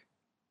work.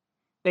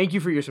 Thank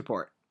you for your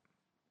support.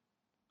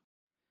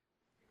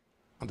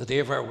 On the day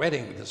of our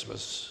wedding, this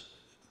was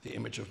the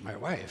image of my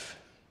wife.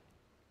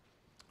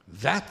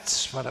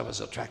 That's what I was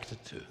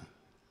attracted to.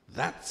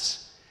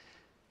 That's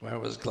why I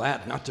was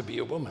glad not to be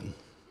a woman.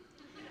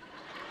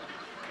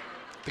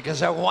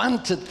 Because I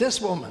wanted this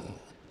woman,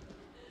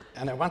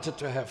 and I wanted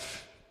to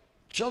have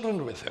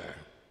children with her.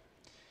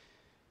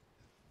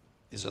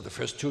 These are the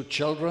first two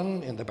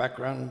children. In the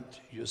background,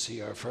 you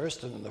see our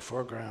first, and in the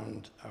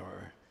foreground,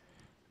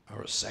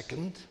 our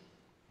second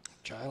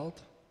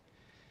child.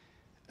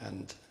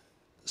 And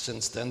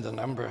since then, the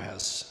number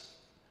has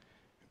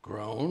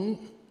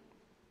grown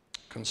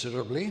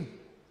considerably.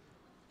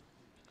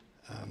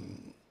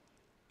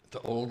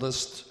 The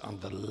oldest on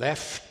the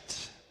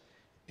left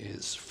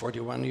is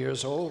 41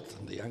 years old,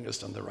 and the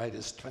youngest on the right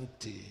is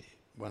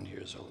 21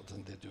 years old,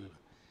 and they do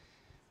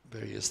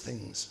various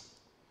things.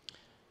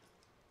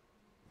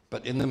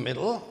 But in the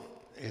middle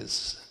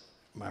is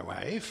my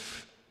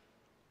wife,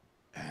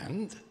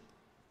 and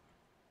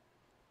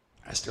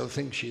I still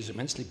think she's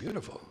immensely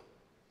beautiful.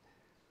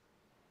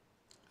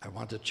 I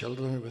wanted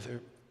children with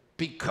her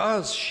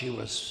because she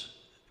was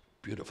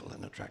beautiful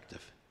and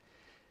attractive.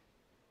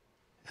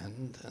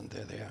 And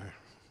there they are.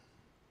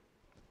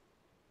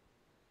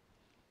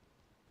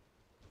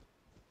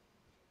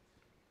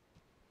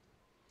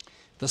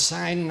 The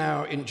sign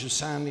now in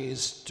Giussani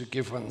is to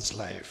give one's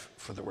life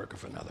for the work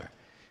of another.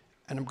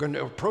 And I'm going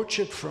to approach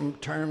it from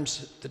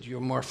terms that you're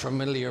more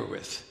familiar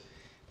with,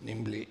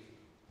 namely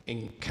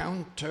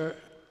encounter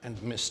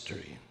and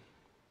mystery.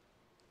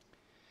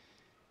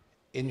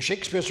 In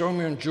Shakespeare's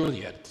Romeo and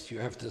Juliet, you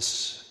have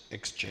this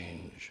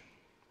exchange.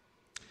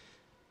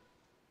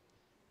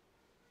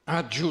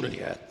 Ah,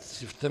 Juliet,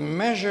 if the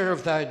measure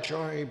of thy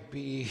joy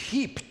be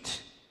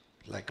heaped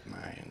like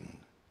mine,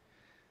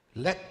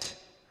 let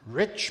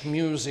rich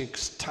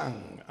music's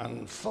tongue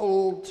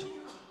unfold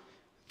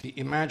the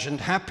imagined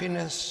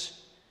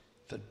happiness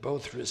that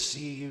both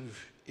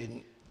receive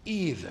in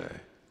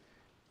either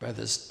by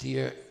this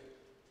dear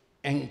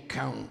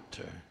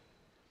encounter.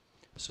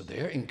 So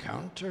their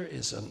encounter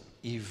is an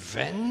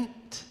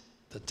event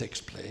that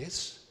takes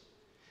place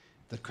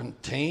that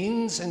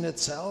contains in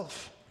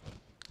itself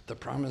the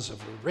promise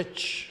of a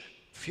rich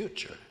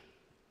future.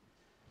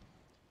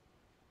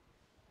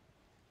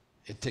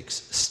 It takes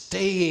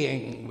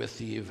staying with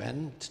the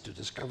event to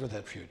discover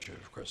that future.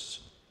 Of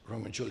course,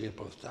 Romeo and Juliet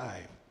both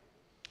die.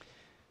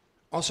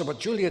 Also, what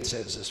Juliet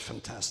says is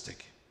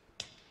fantastic.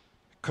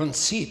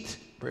 Conceit,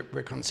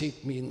 where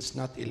conceit means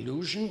not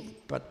illusion,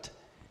 but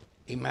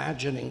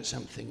imagining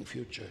something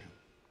future.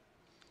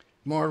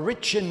 More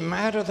rich in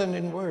matter than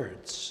in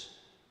words.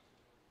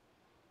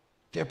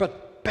 They're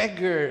but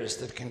beggars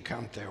that can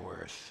count their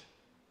worth.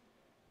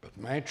 But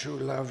my true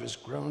love is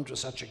grown to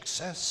such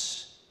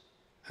excess,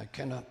 I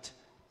cannot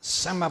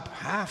sum up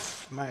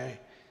half my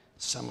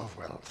sum of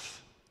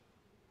wealth.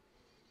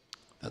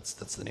 That's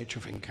the nature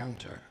of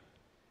encounter.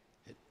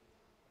 It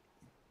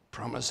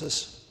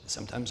promises,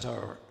 sometimes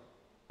our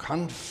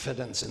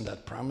confidence in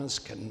that promise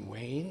can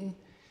wane,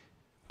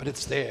 but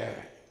it's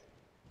there.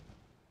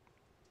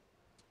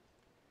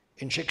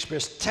 In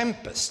Shakespeare's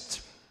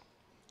Tempest,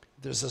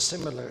 there's a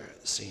similar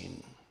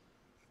scene.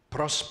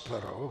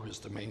 Prospero, who's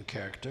the main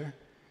character,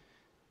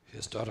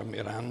 his daughter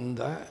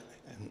Miranda,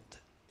 and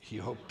he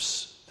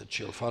hopes that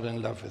she'll fall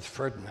in love with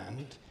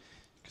Ferdinand,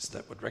 because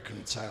that would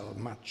reconcile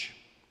much.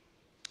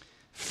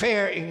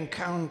 Fair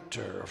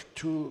encounter of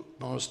two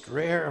most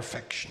rare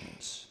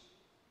affections.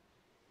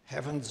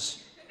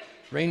 Heavens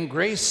rain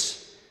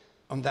grace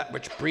on that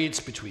which breeds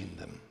between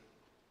them.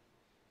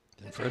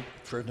 Then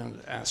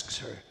Ferdinand asks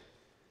her,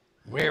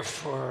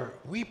 Wherefore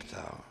weep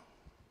thou?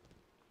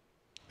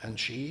 And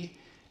she,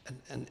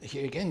 and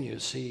here again you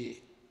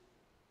see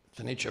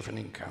the nature of an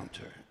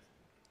encounter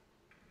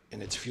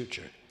in its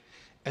future.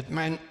 At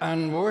mine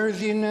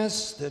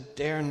unworthiness that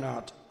dare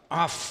not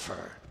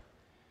offer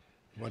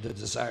what it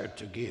desired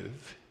to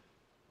give,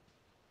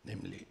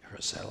 namely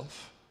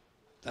herself,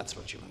 that's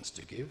what she wants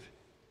to give,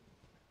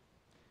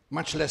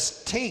 much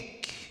less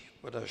take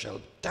what I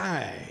shall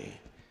die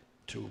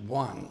to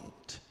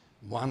want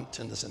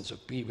in the sense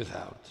of be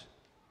without.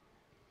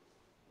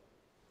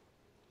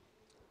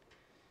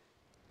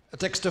 A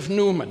text of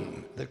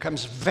Newman that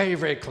comes very,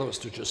 very close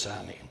to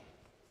Giussani.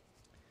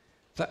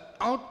 The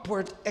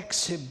outward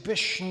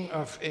exhibition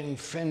of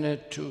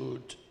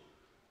infinitude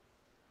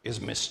is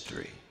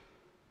mystery.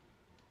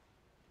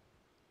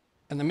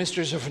 And the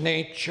mysteries of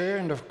nature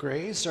and of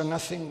grace are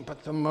nothing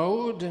but the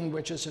mode in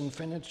which its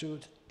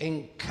infinitude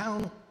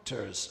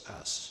encounters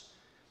us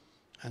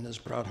and is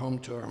brought home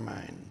to our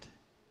mind.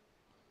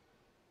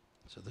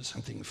 So there's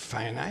something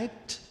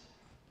finite,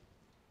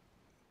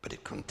 but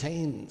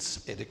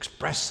it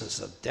expresses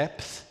a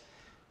depth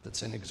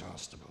that's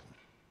inexhaustible.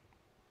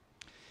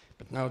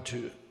 But now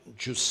to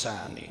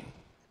Giussani.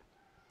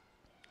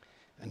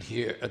 And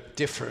here a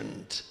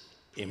different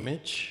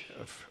image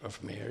of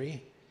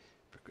Mary.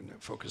 We're going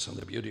to focus on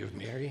the beauty of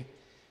Mary.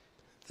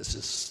 This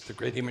is the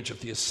great image of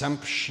the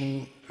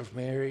Assumption of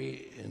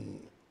Mary in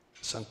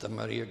Santa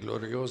Maria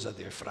Gloriosa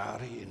dei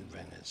Frari in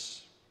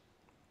Venice.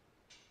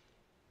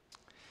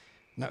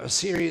 Now, a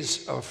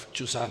series of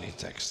Giussani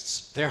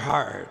texts. They're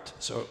hard,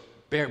 so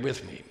bear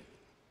with me.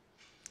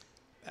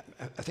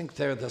 I think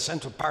they're the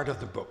central part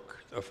of the book,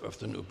 of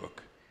the new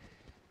book.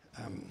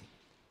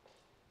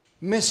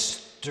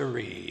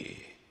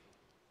 Mystery,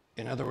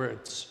 in other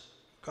words,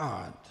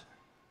 God,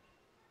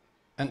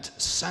 and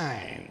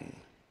sign.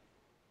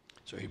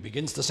 So he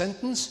begins the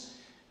sentence,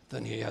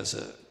 then he has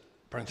a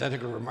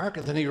parenthetical remark,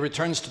 and then he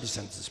returns to the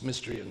sentence,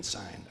 mystery and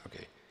sign.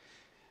 Okay.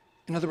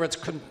 In other words,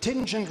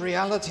 contingent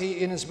reality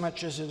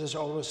inasmuch as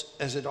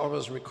it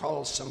always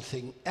recalls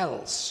something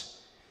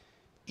else.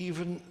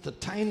 Even the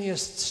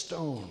tiniest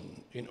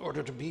stone, in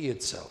order to be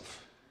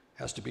itself,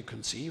 has to be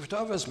conceived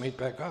of as made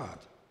by God.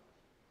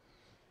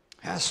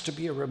 Has to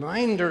be a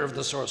reminder of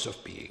the source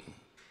of being.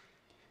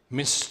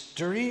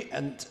 Mystery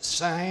and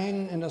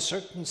sign, in a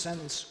certain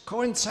sense,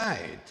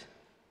 coincide,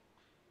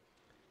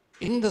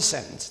 in the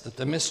sense that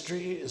the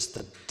mystery is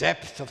the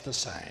depth of the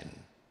sign.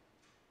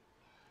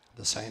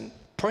 The sign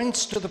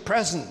points to the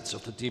presence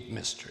of the deep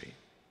mystery,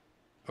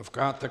 of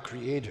God the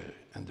Creator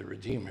and the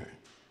Redeemer,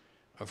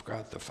 of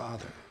God the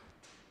Father.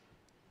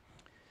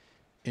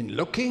 In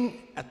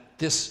looking at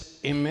this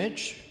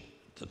image,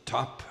 the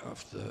top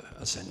of the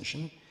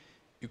Ascension,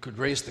 you could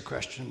raise the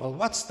question, well,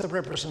 what's the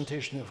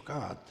representation of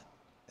God?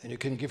 And you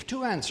can give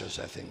two answers,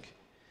 I think.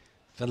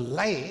 The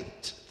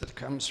light that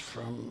comes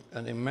from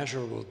an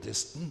immeasurable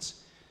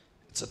distance,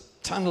 it's a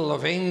tunnel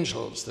of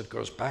angels that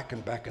goes back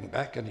and back and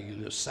back, and you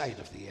lose sight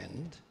of the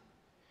end.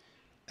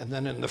 And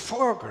then in the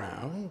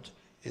foreground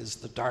is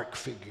the dark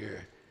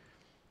figure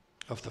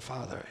of the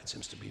Father. It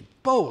seems to be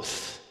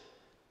both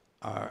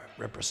are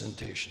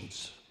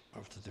representations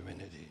of the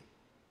divinity.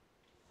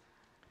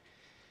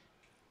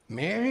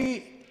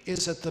 Mary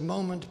is at the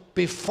moment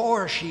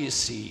before she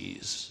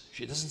sees.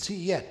 She doesn't see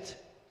yet.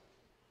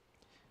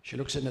 She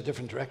looks in a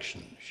different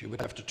direction. She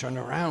would have to turn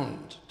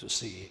around to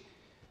see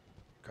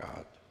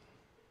God.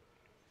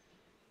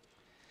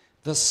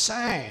 The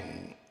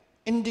sign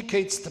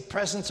indicates the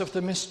presence of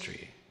the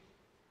mystery,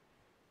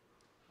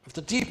 of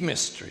the deep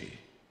mystery.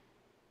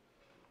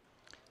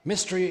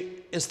 Mystery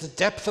is the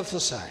depth of the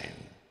sign.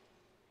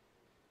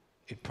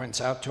 It points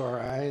out to our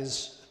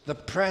eyes the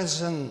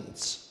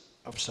presence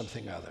of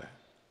something other.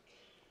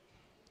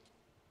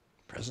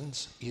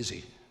 Presence,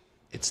 easy.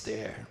 It's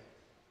there.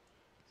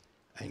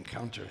 I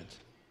encounter it.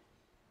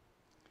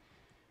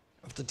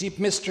 Of the deep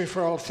mystery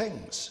for all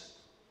things.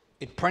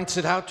 It points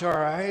it out to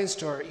our eyes,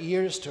 to our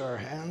ears, to our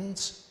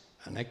hands.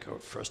 An echo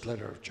of first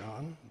letter of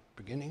John,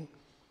 beginning.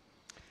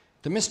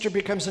 The mystery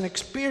becomes an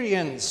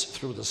experience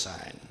through the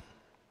sign.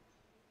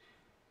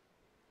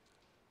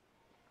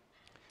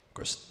 Of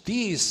course,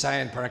 the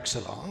sign par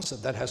excellence,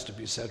 and that has to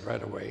be said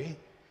right away,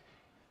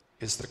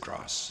 is the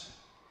cross.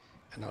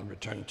 And I'll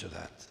return to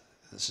that.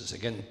 This is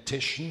again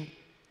Titian.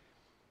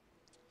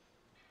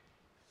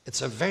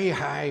 It's a very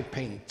high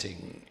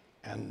painting,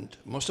 and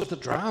most of the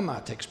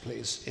drama takes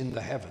place in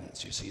the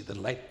heavens. You see the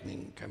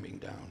lightning coming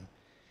down,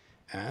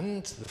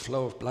 and the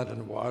flow of blood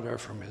and water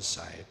from his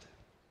side.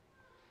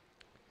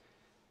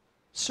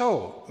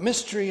 So,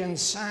 mystery and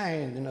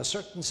sign, in a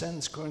certain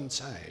sense,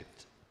 coincide,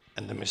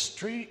 and the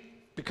mystery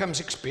becomes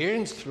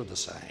experienced through the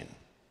sign.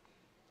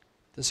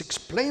 This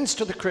explains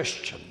to the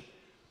Christian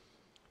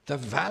the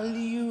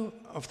value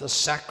of the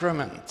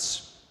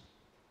sacraments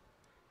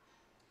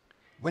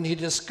when he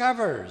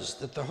discovers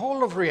that the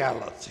whole of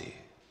reality,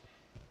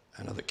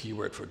 another key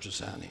word for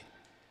Giussani,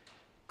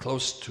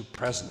 close to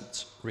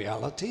present.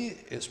 Reality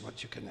is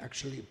what you can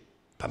actually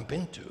bump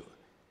into.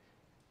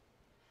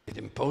 It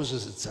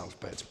imposes itself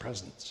by its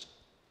presence.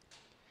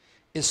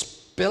 is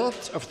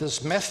built of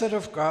this method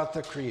of God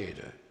the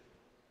Creator.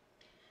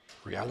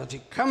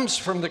 Reality comes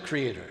from the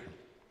Creator,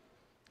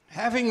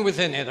 having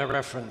within it a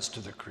reference to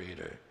the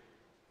Creator,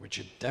 which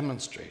it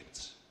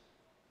demonstrates.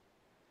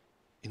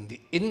 In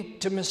the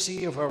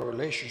intimacy of our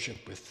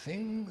relationship with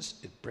things,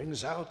 it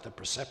brings out the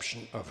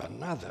perception of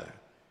another,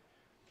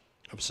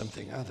 of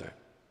something other.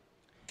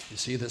 You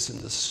see this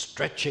in the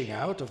stretching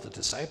out of the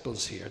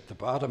disciples here at the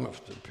bottom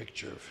of the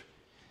picture of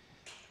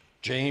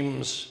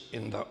James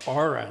in the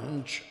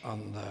orange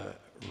on the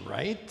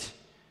right,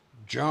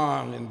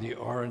 John in the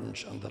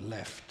orange on the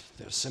left.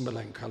 They're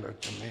similar in color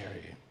to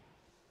Mary.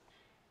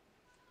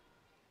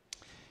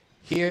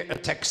 Here a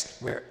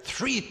text where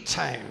 3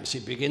 times he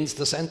begins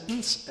the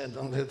sentence and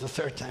only the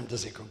 3rd time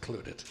does he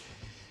conclude it.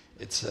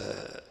 It's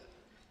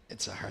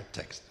a hard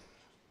text.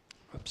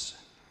 Whoops,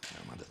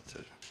 I wanted to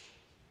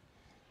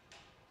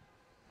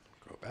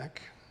go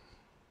back.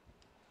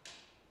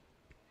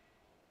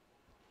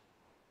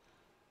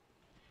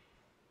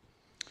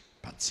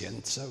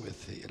 Pazienza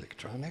with the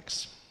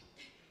electronics.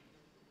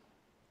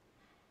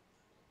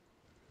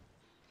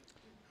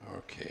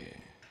 Okay.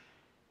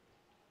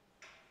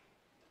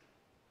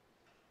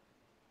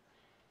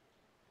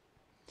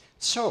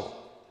 So,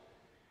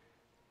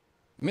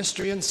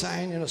 mystery and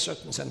sign in a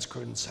certain sense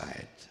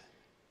coincide.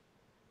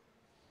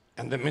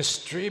 And the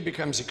mystery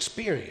becomes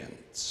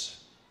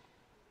experience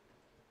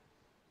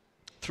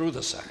through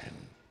the sign.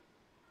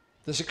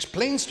 This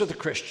explains to the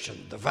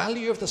Christian the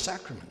value of the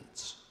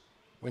sacraments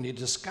when he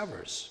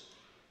discovers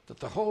that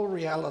the whole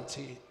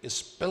reality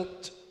is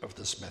built of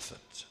this method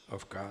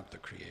of God the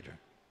Creator.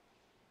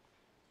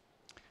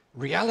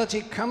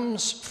 Reality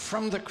comes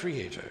from the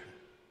Creator,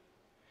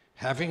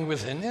 having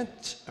within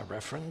it a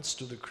reference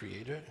to the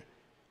Creator,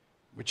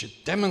 which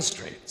it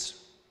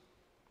demonstrates.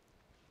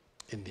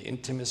 In the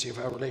intimacy of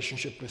our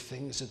relationship with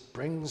things, it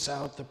brings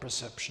out the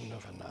perception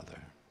of another.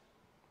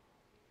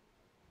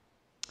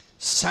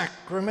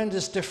 Sacrament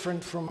is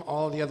different from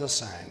all the other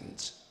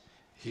signs.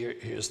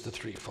 Here's the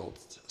threefold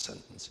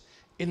sentence.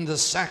 In the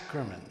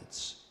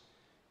sacraments,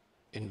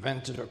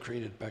 invented or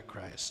created by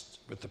Christ,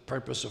 with the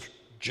purpose of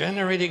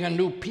generating a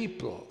new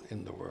people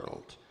in the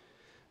world,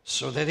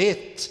 so that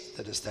it,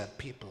 that is that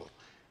people,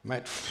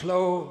 might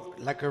flow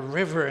like a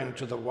river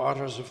into the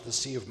waters of the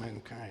sea of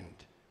mankind,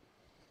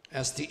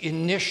 as the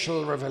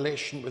initial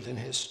revelation within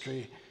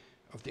history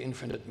of the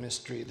infinite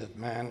mystery that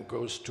man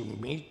goes to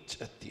meet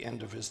at the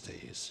end of his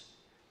days.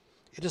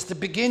 It is the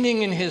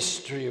beginning in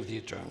history of the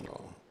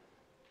eternal.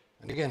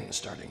 And again,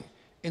 starting,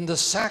 in the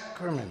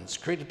sacraments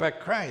created by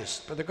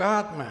Christ, by the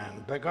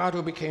God-man, by God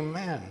who became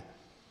man,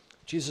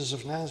 Jesus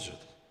of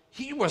Nazareth.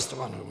 He was the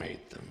one who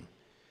made them.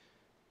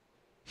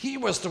 He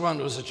was the one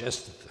who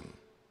suggested them.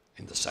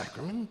 In the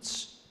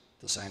sacraments,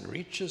 the sign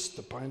reaches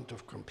the point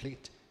of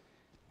complete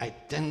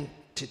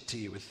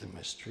identity with the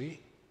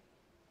mystery,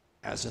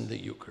 as in the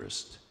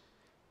Eucharist.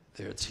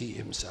 There it's He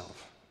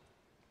Himself.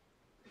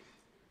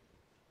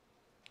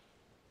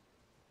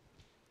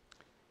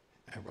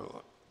 I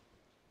will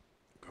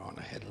go on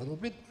ahead a little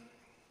bit.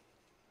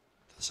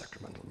 The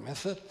sacramental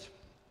method.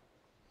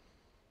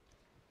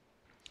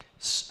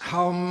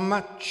 How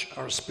much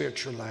our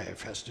spiritual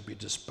life has to be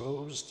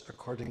disposed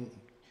according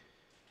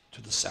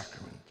to the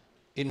sacrament.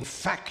 In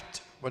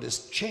fact, what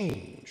is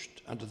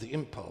changed under the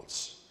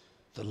impulse,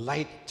 the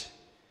light,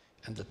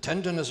 and the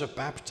tenderness of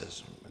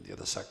baptism and the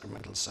other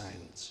sacramental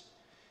signs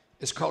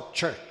is called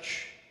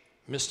church,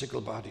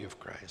 mystical body of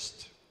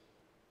Christ.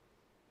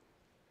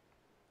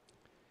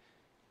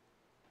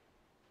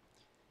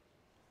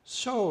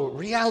 So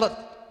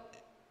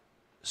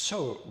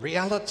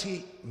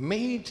reality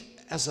made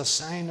as a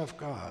sign of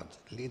God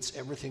leads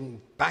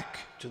everything back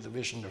to the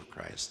vision of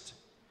Christ.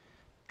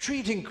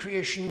 Treating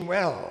creation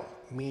well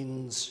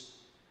means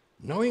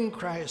knowing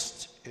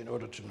Christ in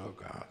order to know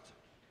God.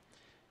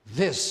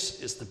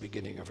 This is the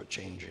beginning of a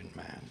change in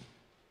man.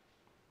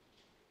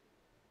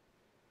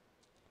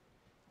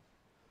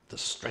 The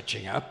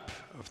stretching up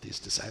of these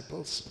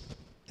disciples,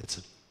 it's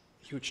a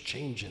huge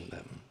change in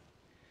them.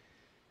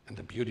 And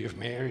the beauty of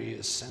Mary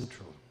is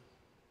central.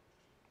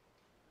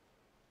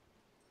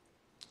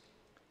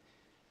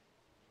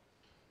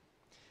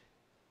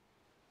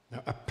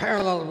 Now, a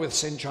parallel with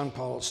St. John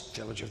Paul's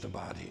theology of the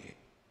body.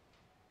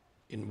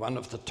 In one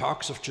of the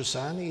talks of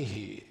Giussani,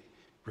 he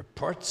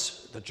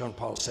reports that John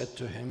Paul said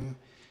to him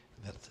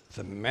that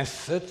the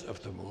method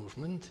of the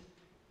movement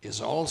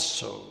is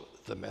also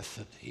the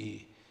method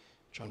he,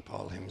 John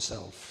Paul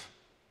himself,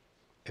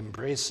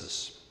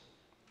 embraces.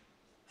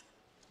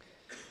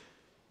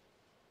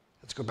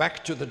 Let's go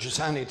back to the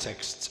Giussani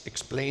texts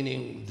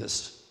explaining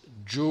this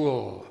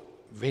jewel,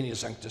 Veni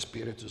Sancte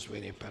Spiritus,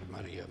 Veni per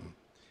Mariam.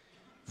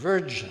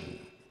 Virgin,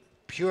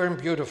 pure and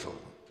beautiful.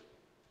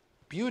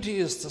 Beauty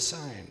is the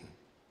sign.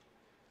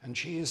 And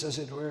she is, as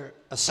it were,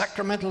 a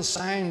sacramental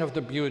sign of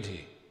the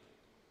beauty,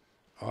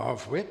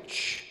 of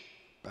which,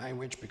 by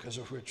which, because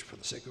of which, for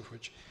the sake of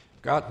which,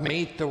 God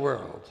made the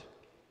world.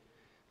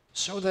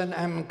 So then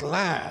I'm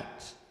glad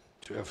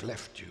to have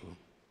left you,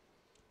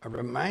 a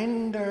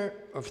reminder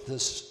of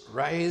this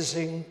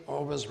rising,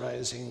 always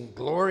rising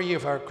glory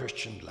of our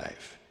Christian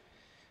life,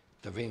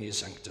 the Veni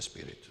Sancte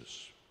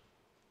Spiritus.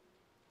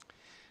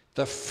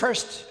 The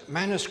first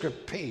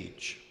manuscript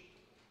page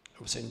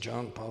of St.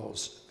 John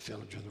Paul's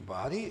Theology of the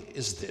Body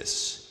is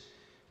this.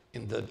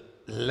 In the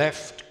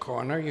left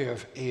corner, you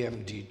have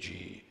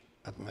AMDG,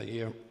 Ad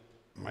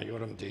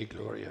Majorem Dei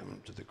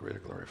Gloriam, to the greater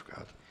glory of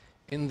God.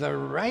 In the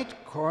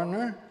right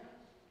corner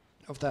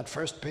of that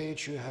first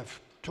page, you have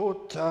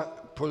Tota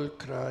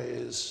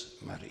Pulchrais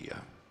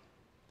Maria.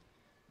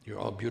 You're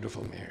all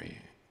beautiful, Mary.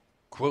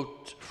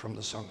 Quote from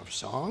the Song of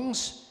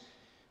Songs,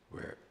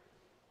 where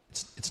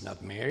it's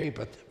not Mary,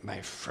 but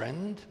my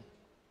friend.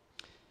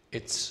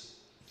 It's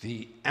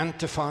the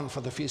antiphon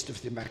for the Feast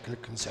of the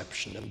Immaculate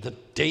Conception. And the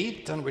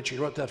date on which he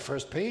wrote that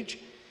first page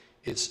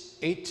is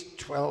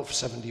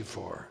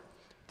 8/12/74.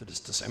 That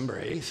is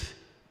December 8th,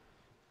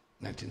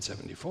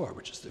 1974,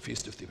 which is the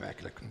Feast of the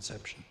Immaculate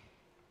Conception.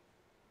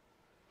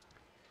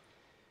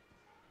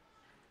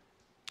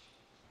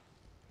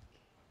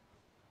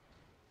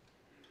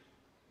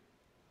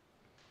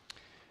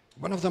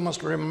 One of the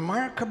most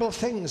remarkable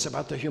things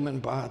about the human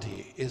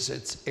body is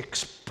its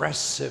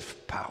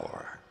expressive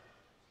power.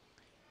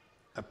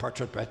 A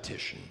portrait by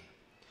Titian.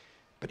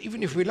 But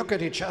even if we look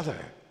at each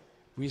other,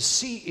 we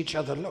see each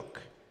other look.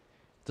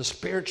 The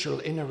spiritual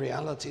inner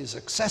reality is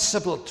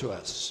accessible to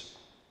us.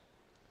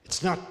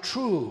 It's not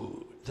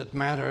true that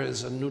matter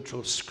is a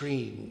neutral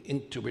screen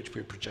into which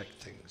we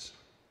project things.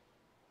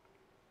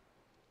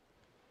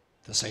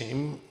 The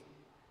same,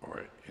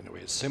 or in a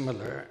way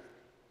similar,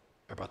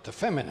 about the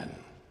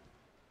feminine.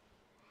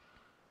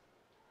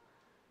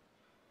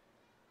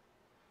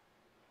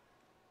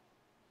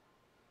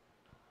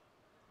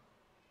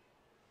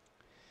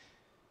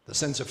 The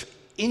sense of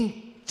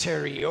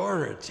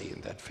interiority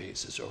in that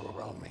face is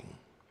overwhelming.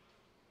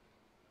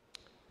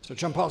 So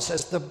John Paul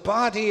says, the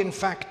body, in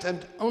fact,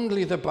 and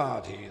only the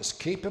body, is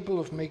capable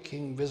of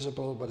making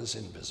visible what is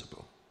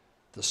invisible,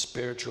 the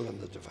spiritual and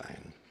the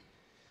divine.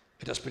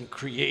 It has been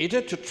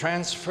created to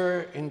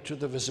transfer into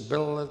the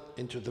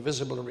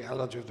visible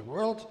reality of the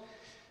world,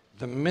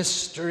 the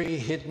mystery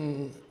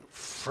hidden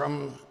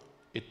from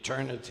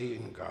eternity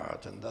in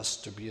God, and thus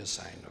to be a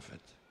sign of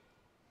it.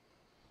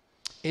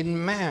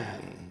 In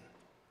man,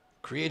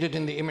 created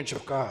in the image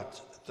of God,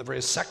 the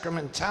very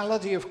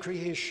sacramentality of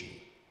creation,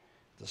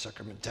 the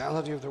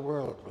sacramentality of the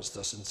world was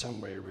thus in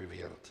some way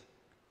revealed.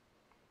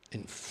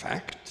 In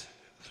fact,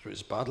 through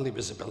his bodily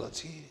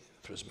visibility,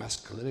 through his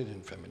masculinity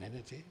and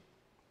femininity,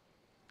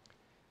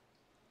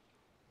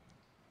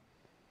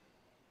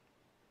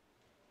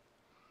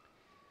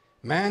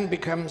 man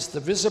becomes the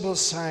visible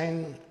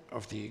sign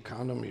of the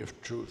economy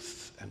of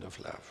truth and of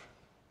love.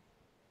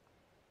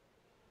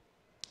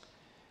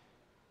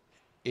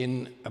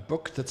 In a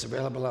book that's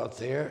available out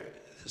there,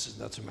 this is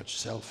not so much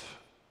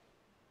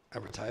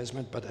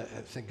self-advertisement, but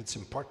I think it's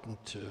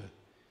important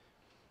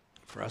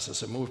for us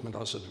as a movement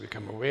also to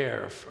become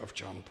aware of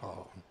John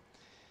Paul.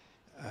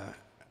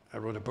 I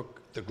wrote a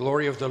book, The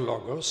Glory of the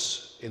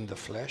Logos in the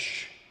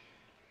Flesh,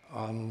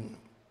 on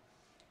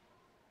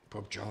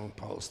Pope John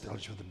Paul's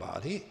Theology of the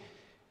Body,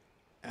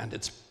 and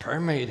it's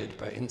permeated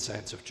by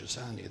insights of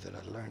Giussani that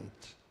I learned.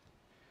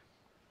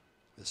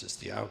 This is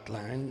the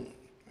outline.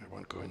 I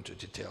won't go into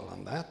detail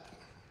on that.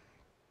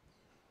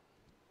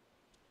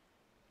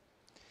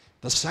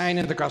 The sign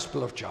in the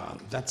Gospel of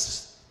John,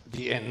 that's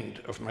the end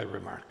of my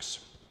remarks.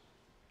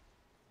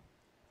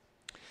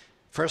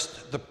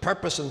 First, the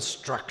purpose and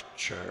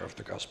structure of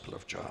the Gospel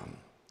of John.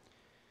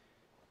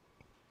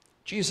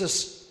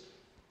 Jesus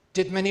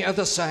did many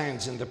other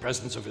signs in the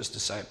presence of his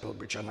disciple,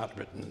 which are not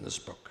written in this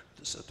book.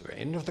 This is at the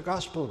end of the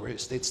Gospel, where he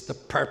states the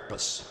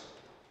purpose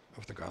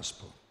of the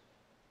Gospel.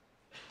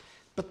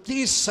 But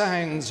these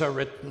signs are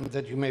written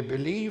that you may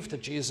believe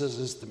that Jesus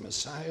is the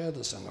Messiah,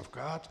 the Son of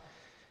God,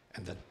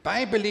 and that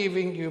by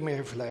believing you may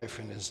have life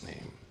in his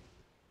name.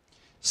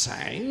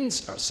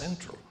 Signs are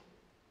central.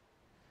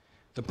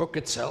 The book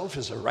itself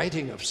is a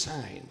writing of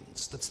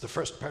signs. That's the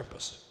first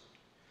purpose.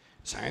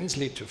 Signs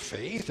lead to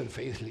faith, and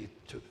faith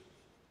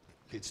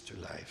leads to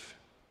life.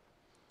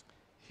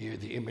 Here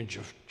the image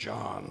of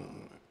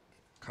John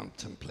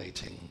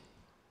contemplating.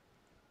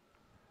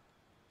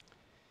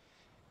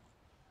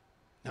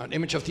 Now, an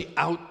image of the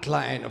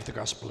outline of the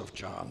Gospel of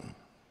John.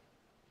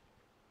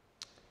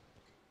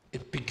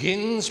 It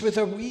begins with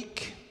a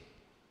week.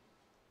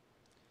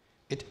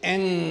 It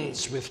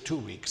ends with 2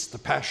 weeks, the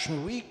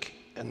Passion Week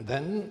and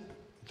then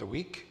the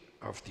week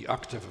of the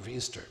octave of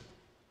Easter.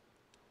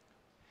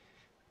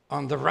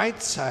 On the right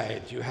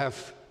side, you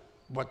have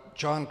what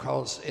John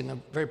calls, in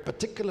a very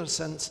particular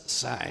sense,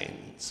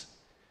 signs.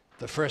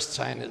 The first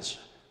sign is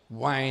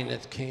wine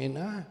at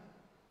Cana,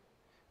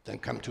 then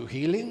come 2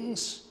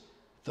 healings.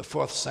 The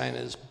fourth sign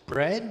is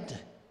bread.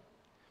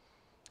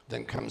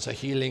 Then comes a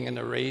healing and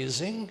a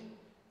raising.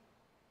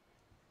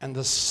 And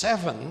the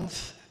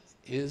seventh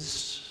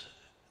is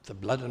the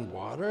blood and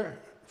water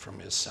from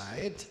his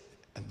side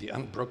and the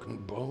unbroken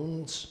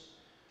bones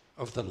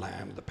of the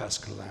lamb, the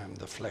paschal lamb,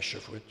 the flesh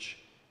of which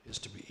is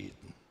to be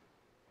eaten.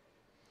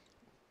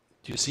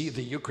 Do you see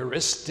the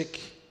Eucharistic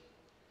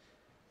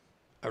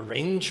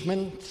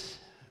arrangement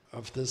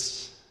of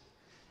this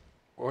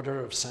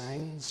order of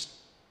signs?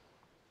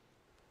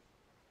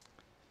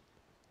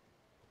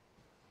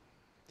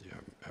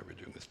 How are we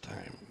doing with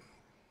time?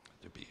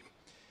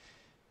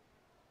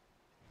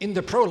 In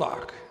the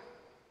prologue,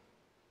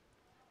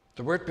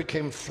 the Word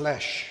became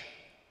flesh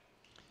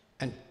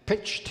and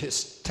pitched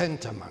his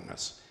tent among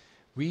us.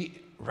 We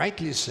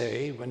rightly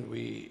say, when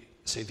we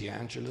say the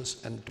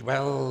Angelus, and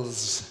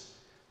dwells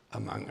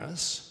among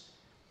us,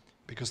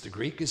 because the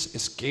Greek is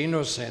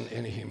genos and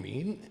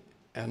enhymin,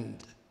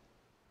 and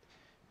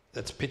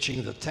that's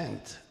pitching the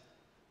tent.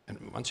 And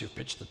once you've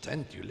pitched the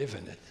tent, you live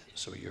in it,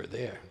 so you're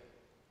there.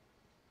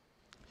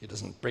 He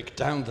doesn't break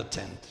down the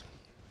tent.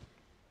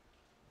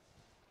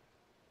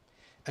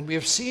 And we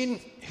have seen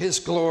his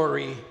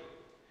glory,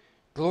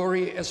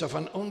 glory as of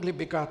an only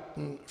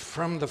begotten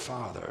from the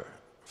Father,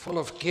 full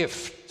of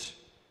gift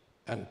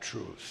and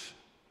truth.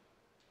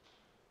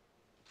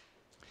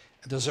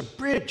 And there's a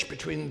bridge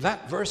between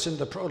that verse in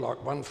the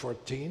prologue,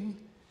 1:14,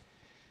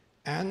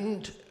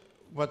 and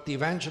what the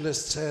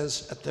evangelist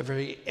says at the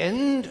very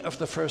end of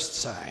the first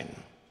sign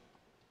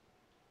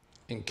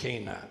in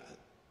Cana,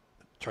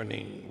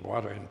 turning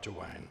water into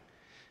wine.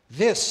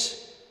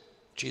 This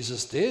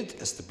Jesus did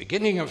as the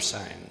beginning of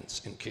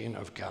signs in Cana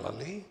of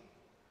Galilee,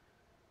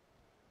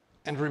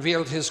 and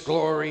revealed his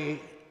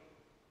glory.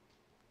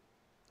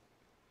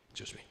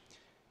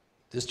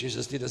 This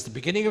Jesus did as the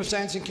beginning of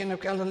signs in Cana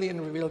of Galilee and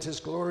revealed his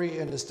glory,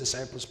 and his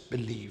disciples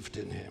believed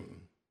in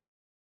him.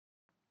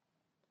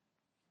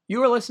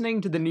 You are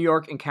listening to the New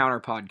York Encounter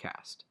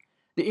podcast.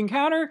 The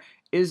Encounter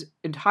is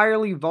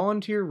entirely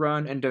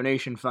volunteer-run and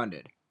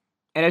donation-funded.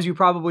 And as you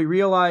probably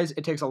realize,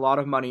 it takes a lot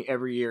of money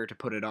every year to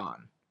put it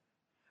on.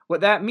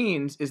 What that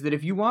means is that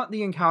if you want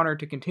the Encounter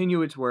to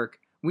continue its work,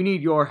 we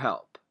need your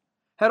help.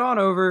 Head on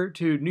over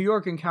to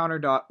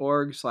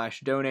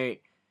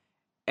newyorkencounter.org/donate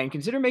and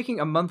consider making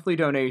a monthly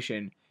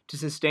donation to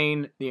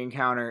sustain the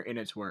Encounter in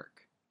its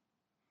work.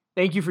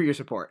 Thank you for your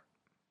support.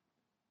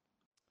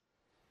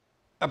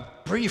 A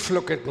brief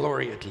look at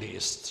glory, at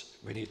least,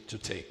 we need to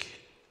take,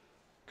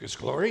 because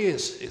glory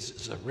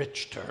is a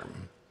rich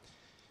term.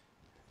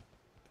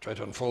 Try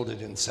to unfold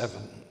it in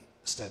 7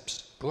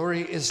 steps.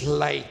 Glory is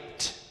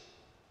light.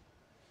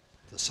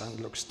 The sun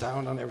looks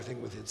down on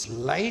everything with its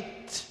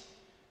light,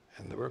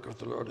 and the work of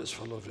the Lord is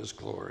full of his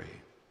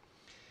glory.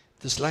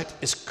 This light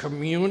is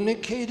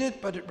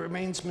communicated, but it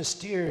remains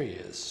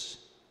mysterious.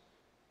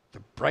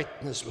 The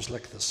brightness was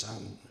like the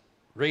sun.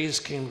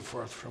 Rays came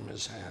forth from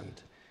his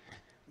hand.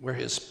 Where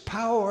his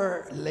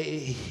power lay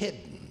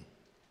hidden,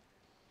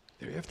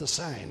 there you have the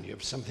sign. You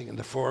have something in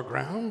the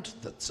foreground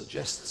that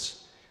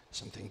suggests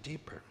something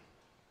deeper.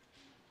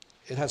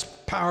 It has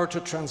power to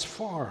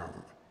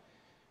transform.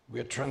 We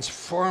are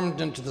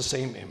transformed into the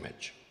same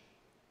image.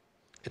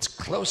 It's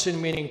close in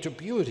meaning to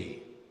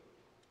beauty.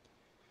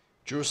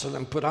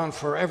 Jerusalem put on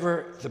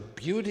forever the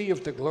beauty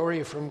of the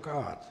glory from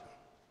God.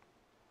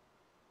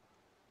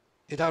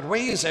 It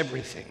outweighs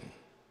everything.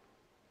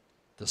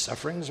 The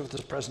sufferings of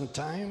this present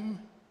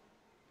time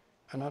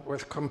are not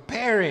worth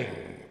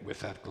comparing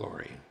with that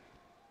glory.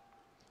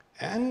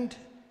 And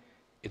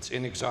it's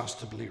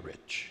inexhaustibly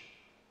rich,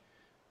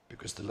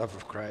 because the love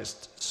of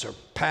Christ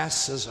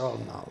surpasses all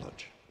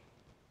knowledge.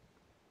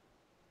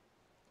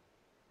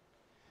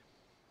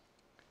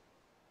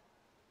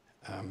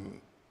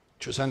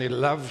 Giussani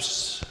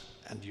loves,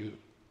 and you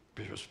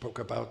spoke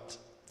about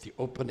the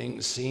opening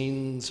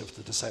scenes of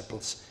the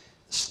disciples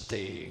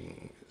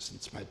staying.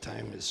 Since my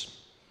time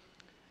is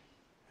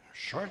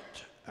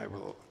short, I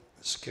will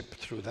skip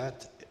through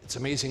that. It's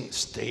amazing.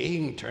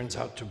 Staying turns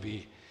out to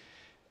be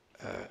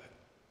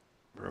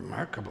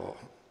remarkable.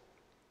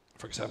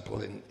 For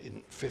example,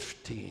 in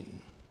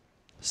 15,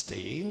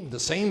 staying, the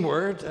same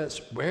word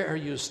as where are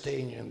you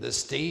staying? And they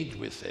stayed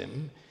with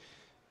him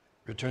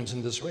returns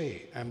in this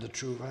way. I'm the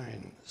true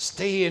vine.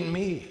 Stay in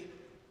me,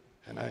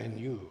 and I in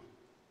you.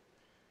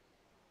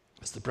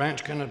 As the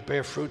branch cannot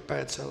bear fruit by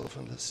itself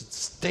unless it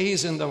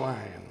stays in the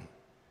vine,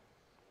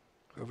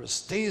 whoever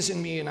stays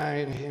in me and I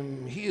in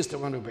him, he is the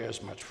one who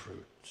bears much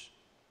fruit.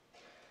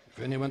 If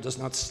anyone does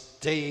not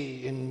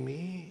stay in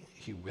me,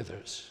 he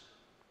withers.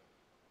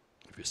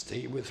 If you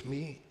stay with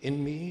me,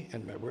 in me,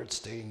 and my words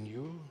stay in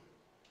you,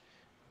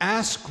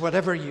 ask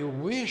whatever you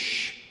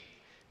wish,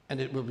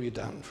 and it will be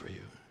done for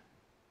you.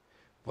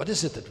 What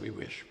is it that we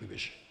wish? We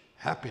wish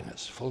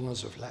happiness,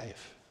 fullness of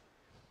life.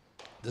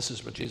 This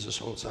is what Jesus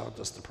holds out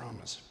as the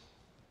promise.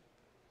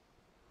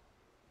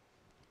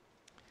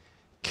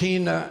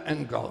 Cana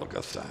and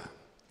Golgotha.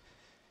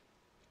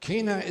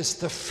 Cana is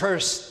the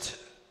first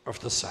of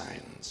the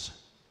signs.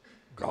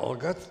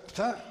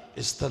 Golgotha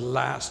is the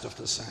last of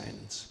the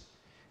signs.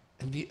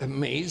 And the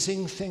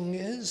amazing thing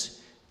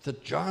is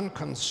that John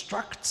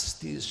constructs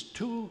these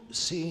 2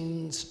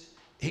 scenes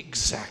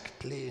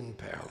exactly in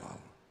parallel.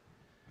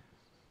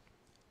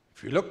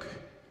 If you look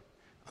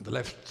on the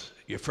left,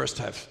 you first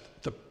have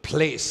the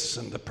place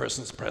and the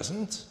persons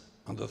present.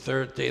 On the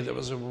 3rd day, there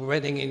was a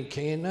wedding in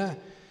Cana.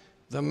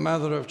 The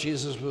mother of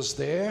Jesus was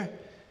there.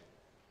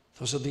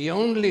 Those are the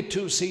only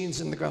two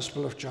scenes in the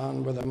Gospel of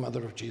John where the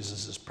mother of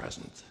Jesus is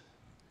present.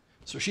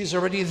 So she's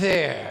already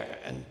there,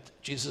 and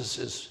Jesus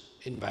is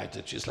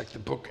invited. She's like the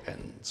book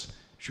ends.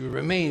 She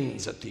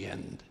remains at the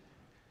end.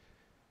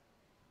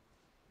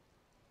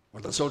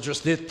 Well, the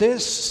soldiers did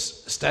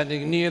this.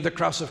 Standing near the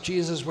cross of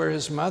Jesus were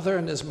his mother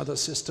and his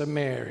mother's sister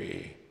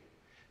Mary.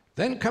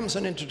 Then comes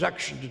an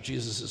introduction to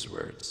Jesus'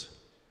 words.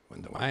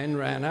 When the wine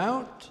ran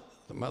out,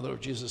 the mother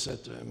of Jesus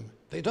said to him,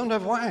 "They don't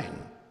have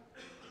wine."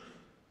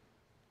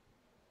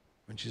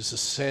 When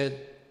Jesus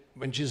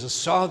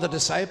saw the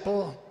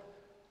disciple,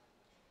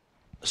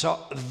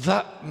 saw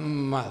the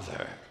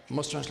mother,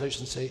 most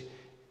translations say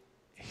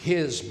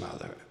his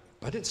mother,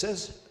 but it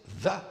says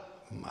the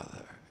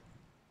mother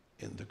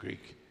in the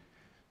Greek.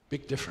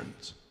 Big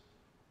difference.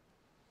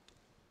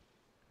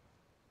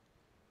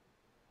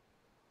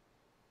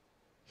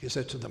 He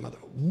said to the mother,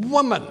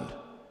 "Woman,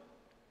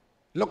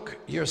 look,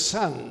 your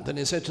son." Then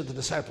he said to the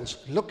disciples,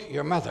 "Look,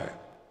 your mother."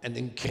 And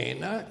in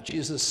Cana,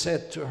 Jesus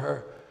said to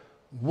her,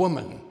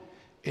 "Woman."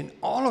 In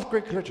all of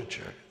Greek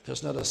literature,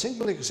 there's not a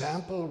single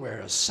example where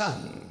a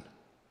son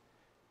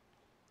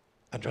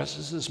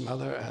addresses his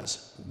mother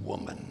as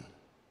woman.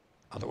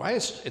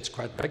 Otherwise, it's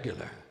quite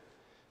regular.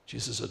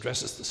 Jesus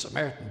addresses the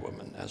Samaritan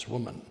woman as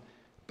woman,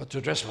 but to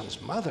address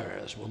one's mother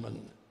as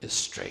woman is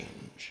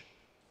strange.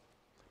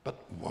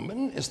 But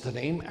woman is the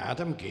name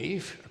Adam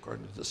gave,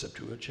 according to the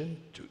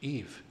Septuagint, to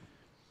Eve.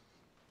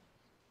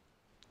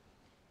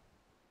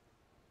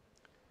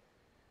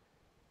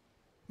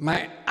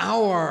 My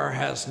hour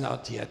has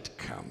not yet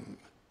come.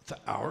 The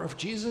hour of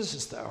Jesus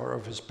is the hour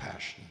of his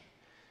passion.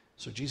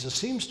 So Jesus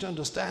seems to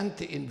understand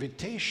the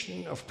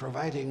invitation of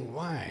providing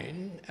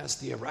wine as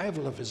the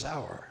arrival of his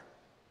hour.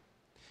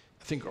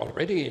 I think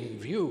already in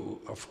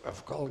view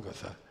of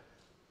Golgotha.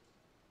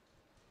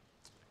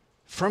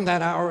 From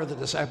that hour, the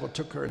disciple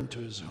took her into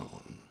his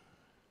own.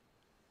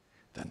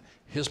 Then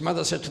his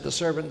mother said to the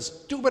servants,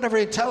 "Do whatever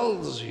he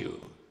tells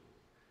you."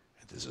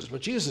 And this is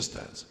what Jesus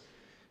does.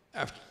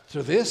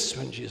 After this,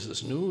 when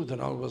Jesus knew that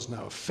all was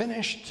now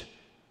finished,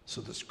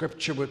 so the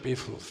scripture would be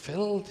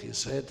fulfilled, he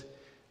said,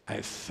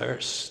 "I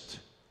thirst."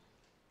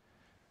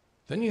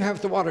 Then you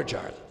have the water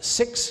jars.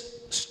 6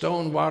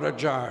 stone water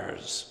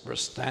jars were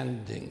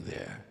standing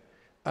there.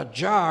 A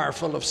jar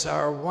full of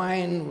sour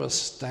wine was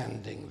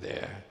standing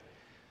there.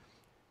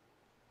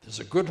 There's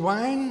a good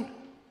wine.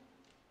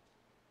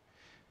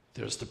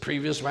 There's the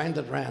previous wine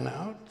that ran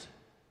out.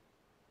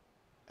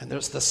 And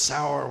there's the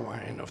sour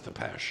wine of the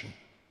Passion.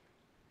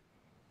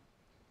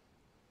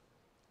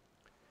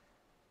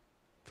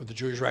 For the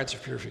Jewish rites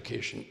of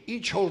purification,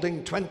 each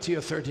holding 20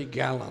 or 30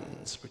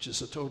 gallons, which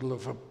is a total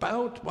of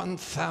about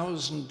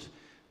 1,000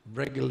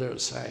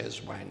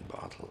 regular-sized wine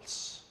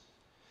bottles.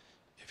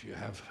 If you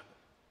have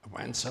a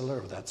wine cellar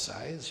of that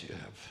size, you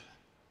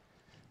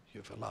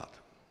have a lot.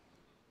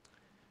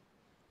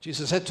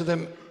 Jesus said to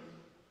them,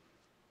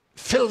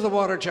 "Fill the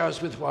water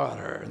jars with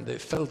water," and they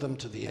filled them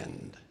to the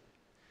end.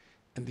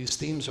 And these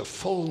themes of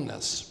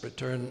fullness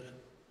return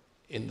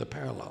in the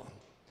parallel.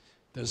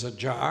 There's a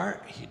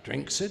jar, he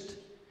drinks it.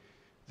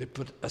 They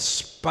put a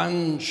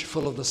sponge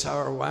full of the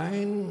sour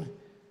wine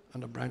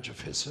on a branch of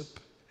hyssop,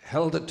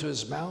 held it to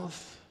his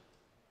mouth.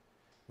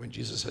 When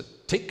Jesus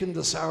had taken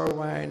the sour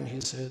wine,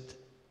 he said,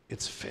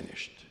 "It's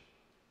finished."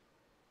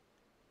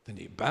 Then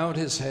he bowed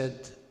his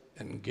head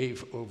and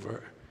gave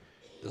over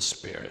the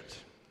Spirit.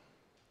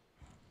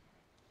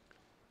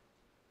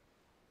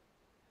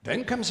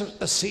 Then comes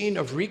a scene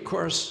of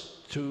recourse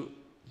to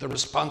the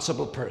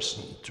responsible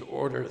person to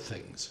order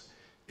things.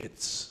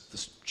 It's the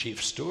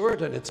chief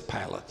steward and it's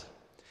Pilate.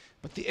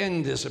 But the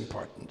end is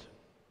important.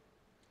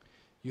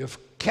 You have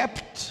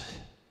kept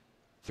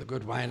the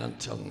good wine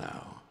until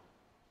now.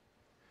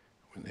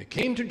 When they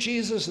came to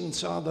Jesus and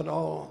saw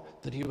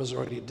that he was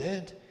already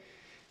dead,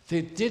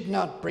 they did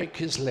not break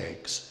his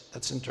legs.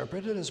 That's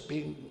interpreted as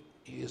being,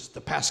 he is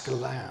the Paschal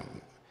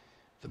Lamb,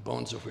 the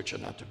bones of which are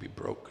not to be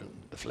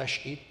broken. The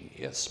flesh eaten,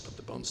 yes, but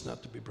the bones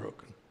not to be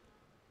broken.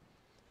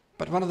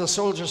 But one of the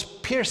soldiers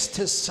pierced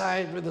his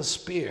side with a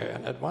spear,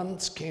 and at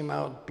once came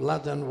out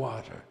blood and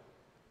water.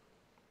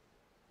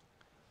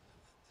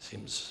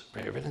 Seems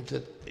very evident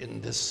that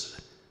in this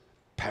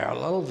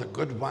parallel, the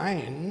good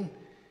wine,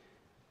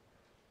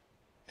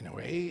 in a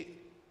way,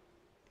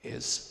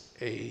 is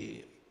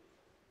a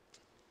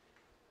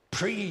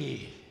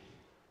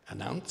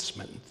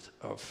pre-announcement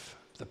of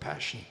the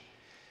Passion.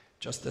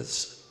 Just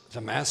as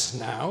the Mass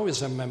now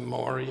is a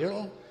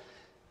memorial,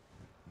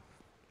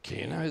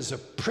 Cana is a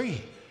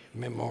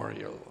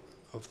pre-memorial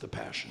of the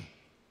Passion.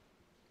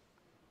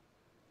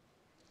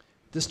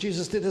 This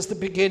Jesus did as the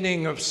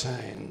beginning of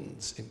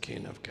signs in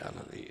Cana of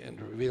Galilee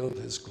and revealed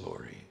his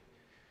glory,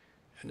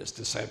 and his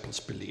disciples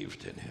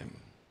believed in him.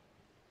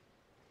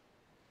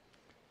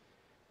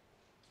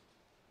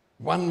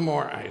 One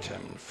more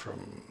item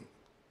from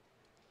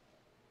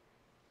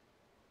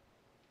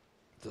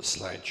the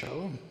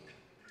slideshow,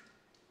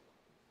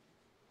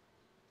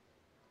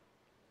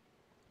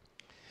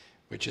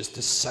 which is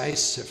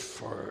decisive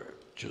for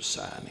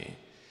Giussani,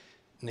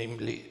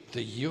 namely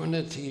the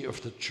unity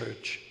of the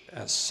church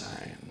a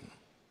sign.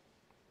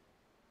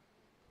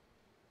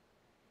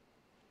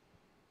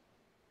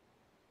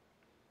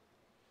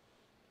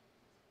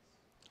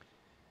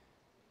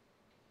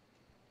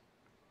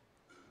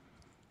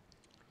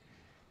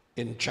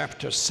 In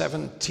chapter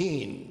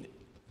 17,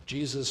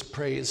 Jesus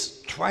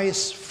prays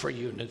twice for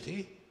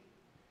unity,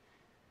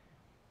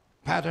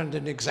 patterned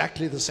in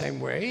exactly the same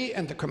way,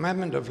 and the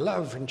commandment of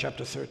love in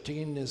chapter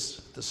 13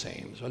 is the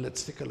same. So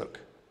let's take a look.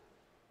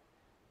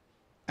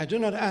 I do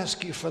not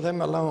ask you for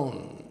them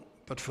alone,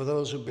 but for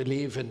those who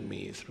believe in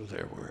me through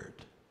their word,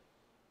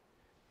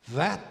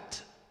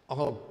 that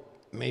all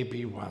may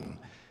be one.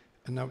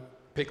 And now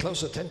pay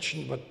close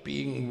attention what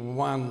being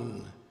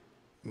one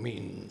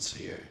means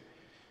here.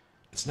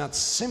 It's not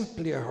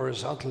simply a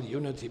horizontal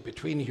unity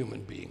between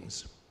human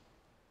beings.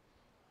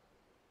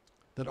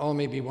 That all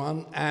may be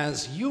one,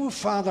 as you,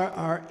 Father,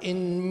 are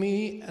in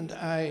me and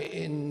I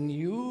in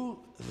you,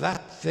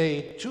 that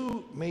they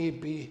too may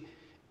be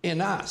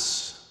in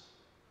us.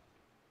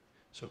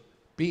 So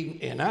being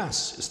in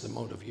us is the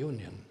mode of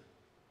union.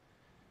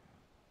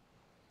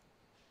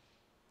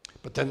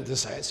 But then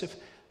decisive,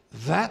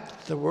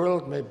 that the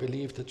world may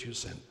believe that you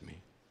sent me.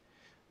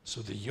 So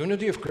the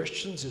unity of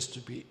Christians is to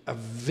be a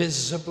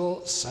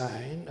visible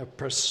sign, a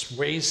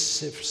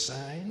persuasive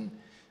sign,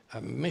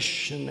 a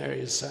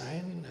missionary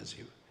sign, as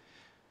you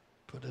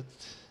put it,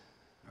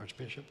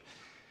 Archbishop,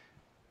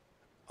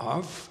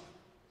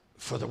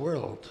 for the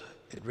world.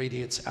 It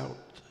radiates out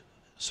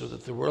so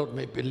that the world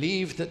may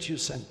believe that you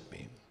sent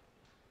me.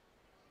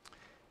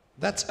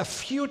 That's a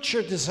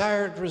future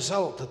desired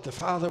result that the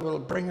Father will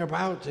bring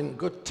about in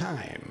good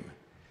time.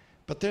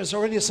 But there's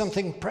already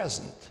something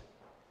present.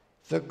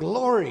 The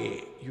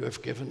glory you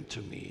have given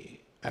to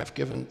me, I have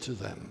given to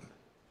them,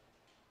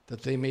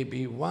 that they may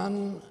be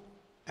one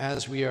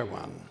as we are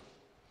one.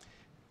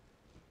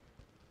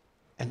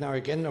 And now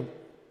again,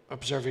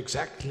 observe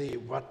exactly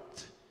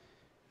what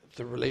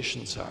the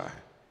relations are.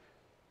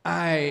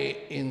 I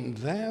in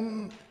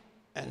them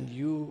and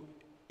you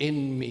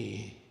in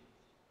me.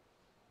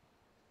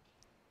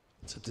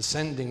 It's a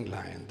descending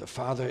line, the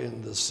Father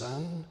in the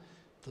Son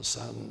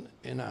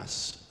in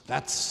us.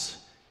 That's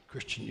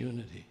Christian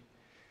unity.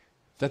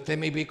 That they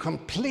may be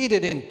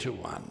completed into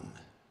one,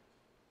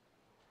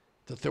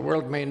 that the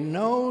world may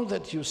know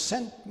that you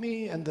sent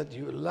me and that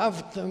you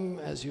loved them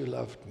as you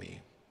loved me.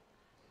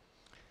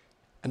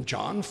 And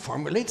John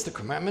formulates the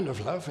commandment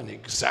of love in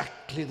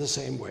exactly the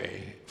same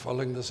way,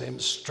 following the same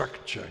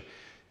structure.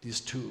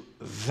 These two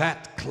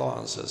that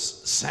clauses,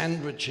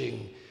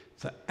 sandwiching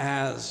the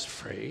as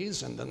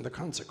phrase and then the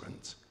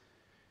consequence.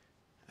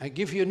 I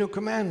give you a new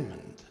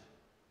commandment,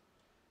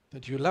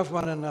 that you love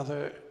one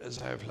another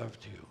as I have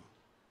loved you,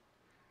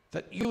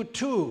 that you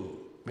too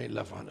may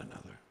love one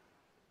another.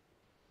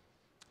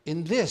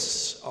 In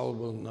this all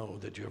will know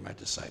that you are my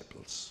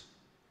disciples,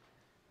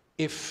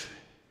 if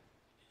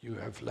you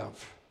have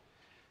love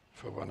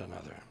for one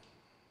another.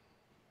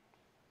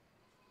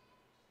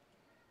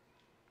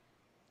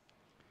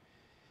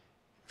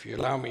 If you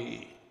allow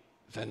me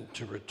then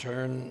to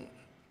return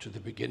to the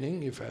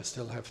beginning, if I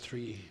still have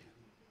 3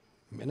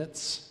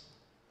 minutes.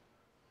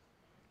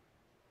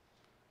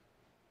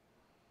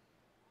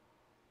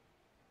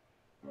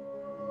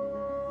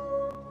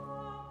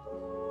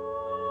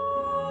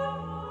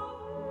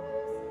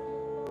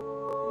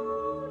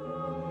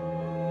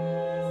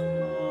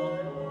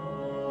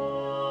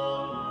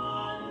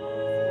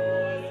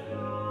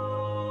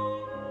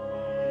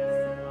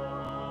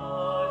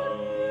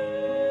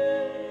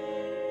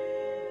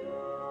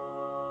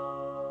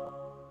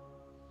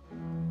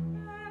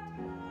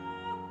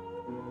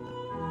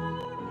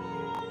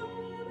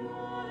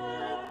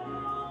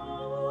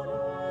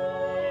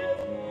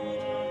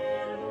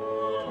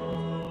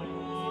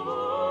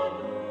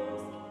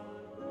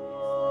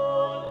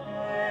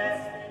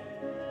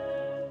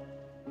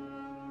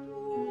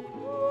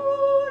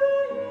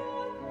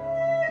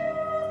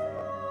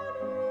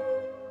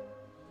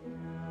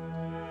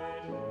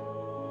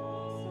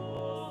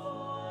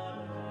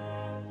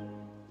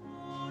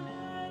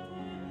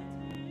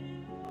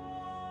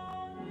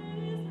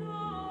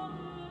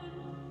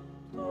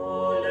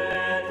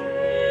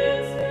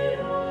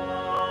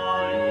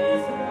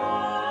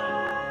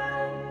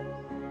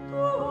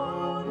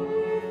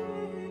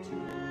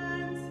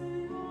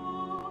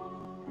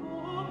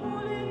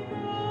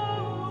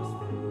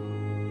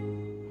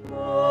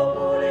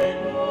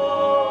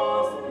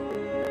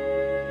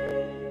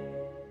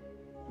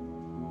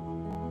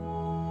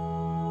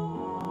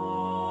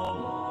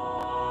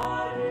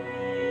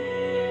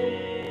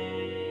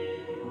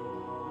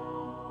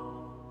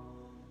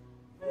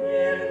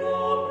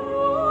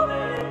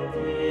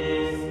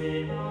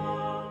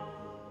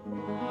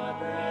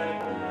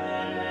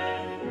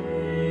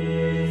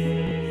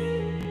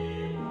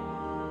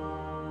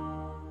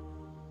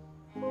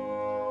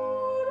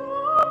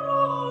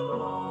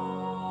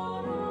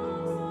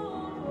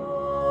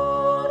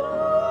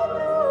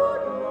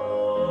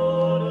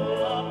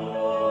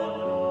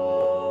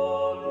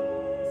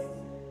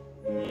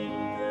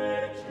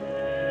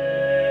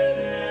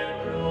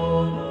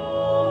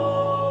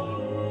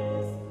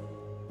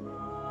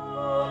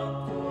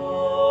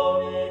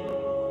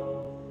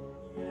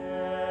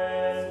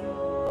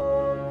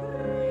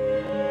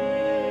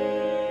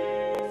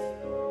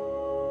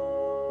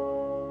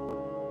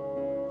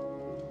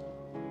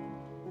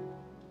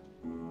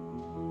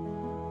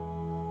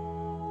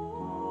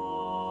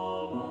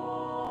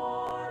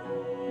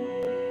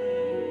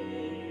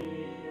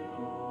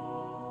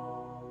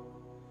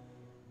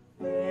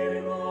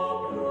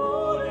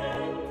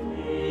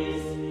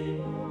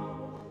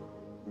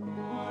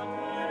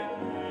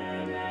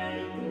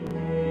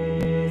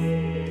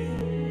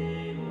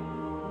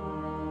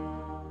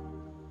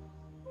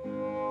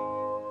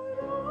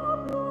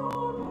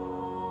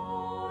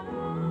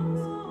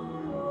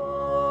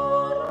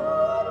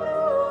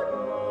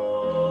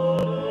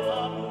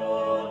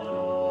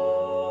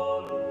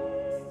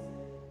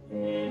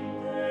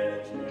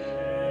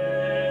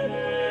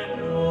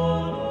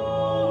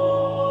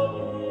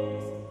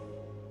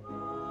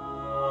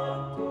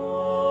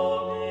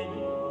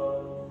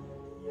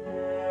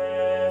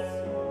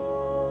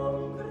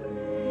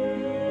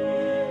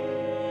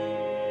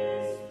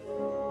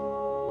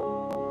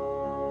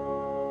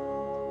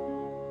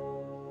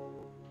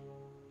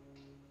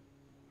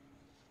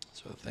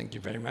 So thank you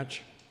very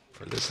much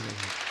for listening.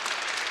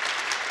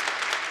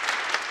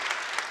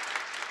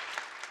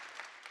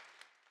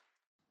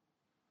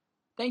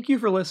 Thank you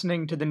for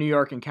listening to the New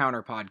York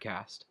Encounter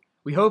podcast.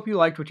 We hope you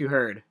liked what you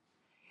heard.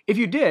 If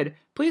you did,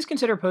 please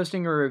consider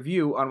posting a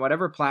review on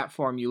whatever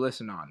platform you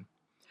listen on.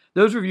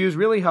 Those reviews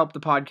really help the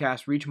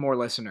podcast reach more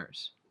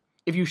listeners.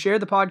 If you share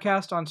the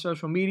podcast on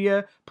social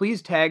media,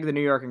 please tag the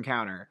New York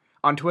Encounter.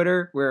 On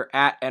Twitter, we're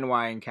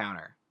 @NY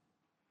Encounter.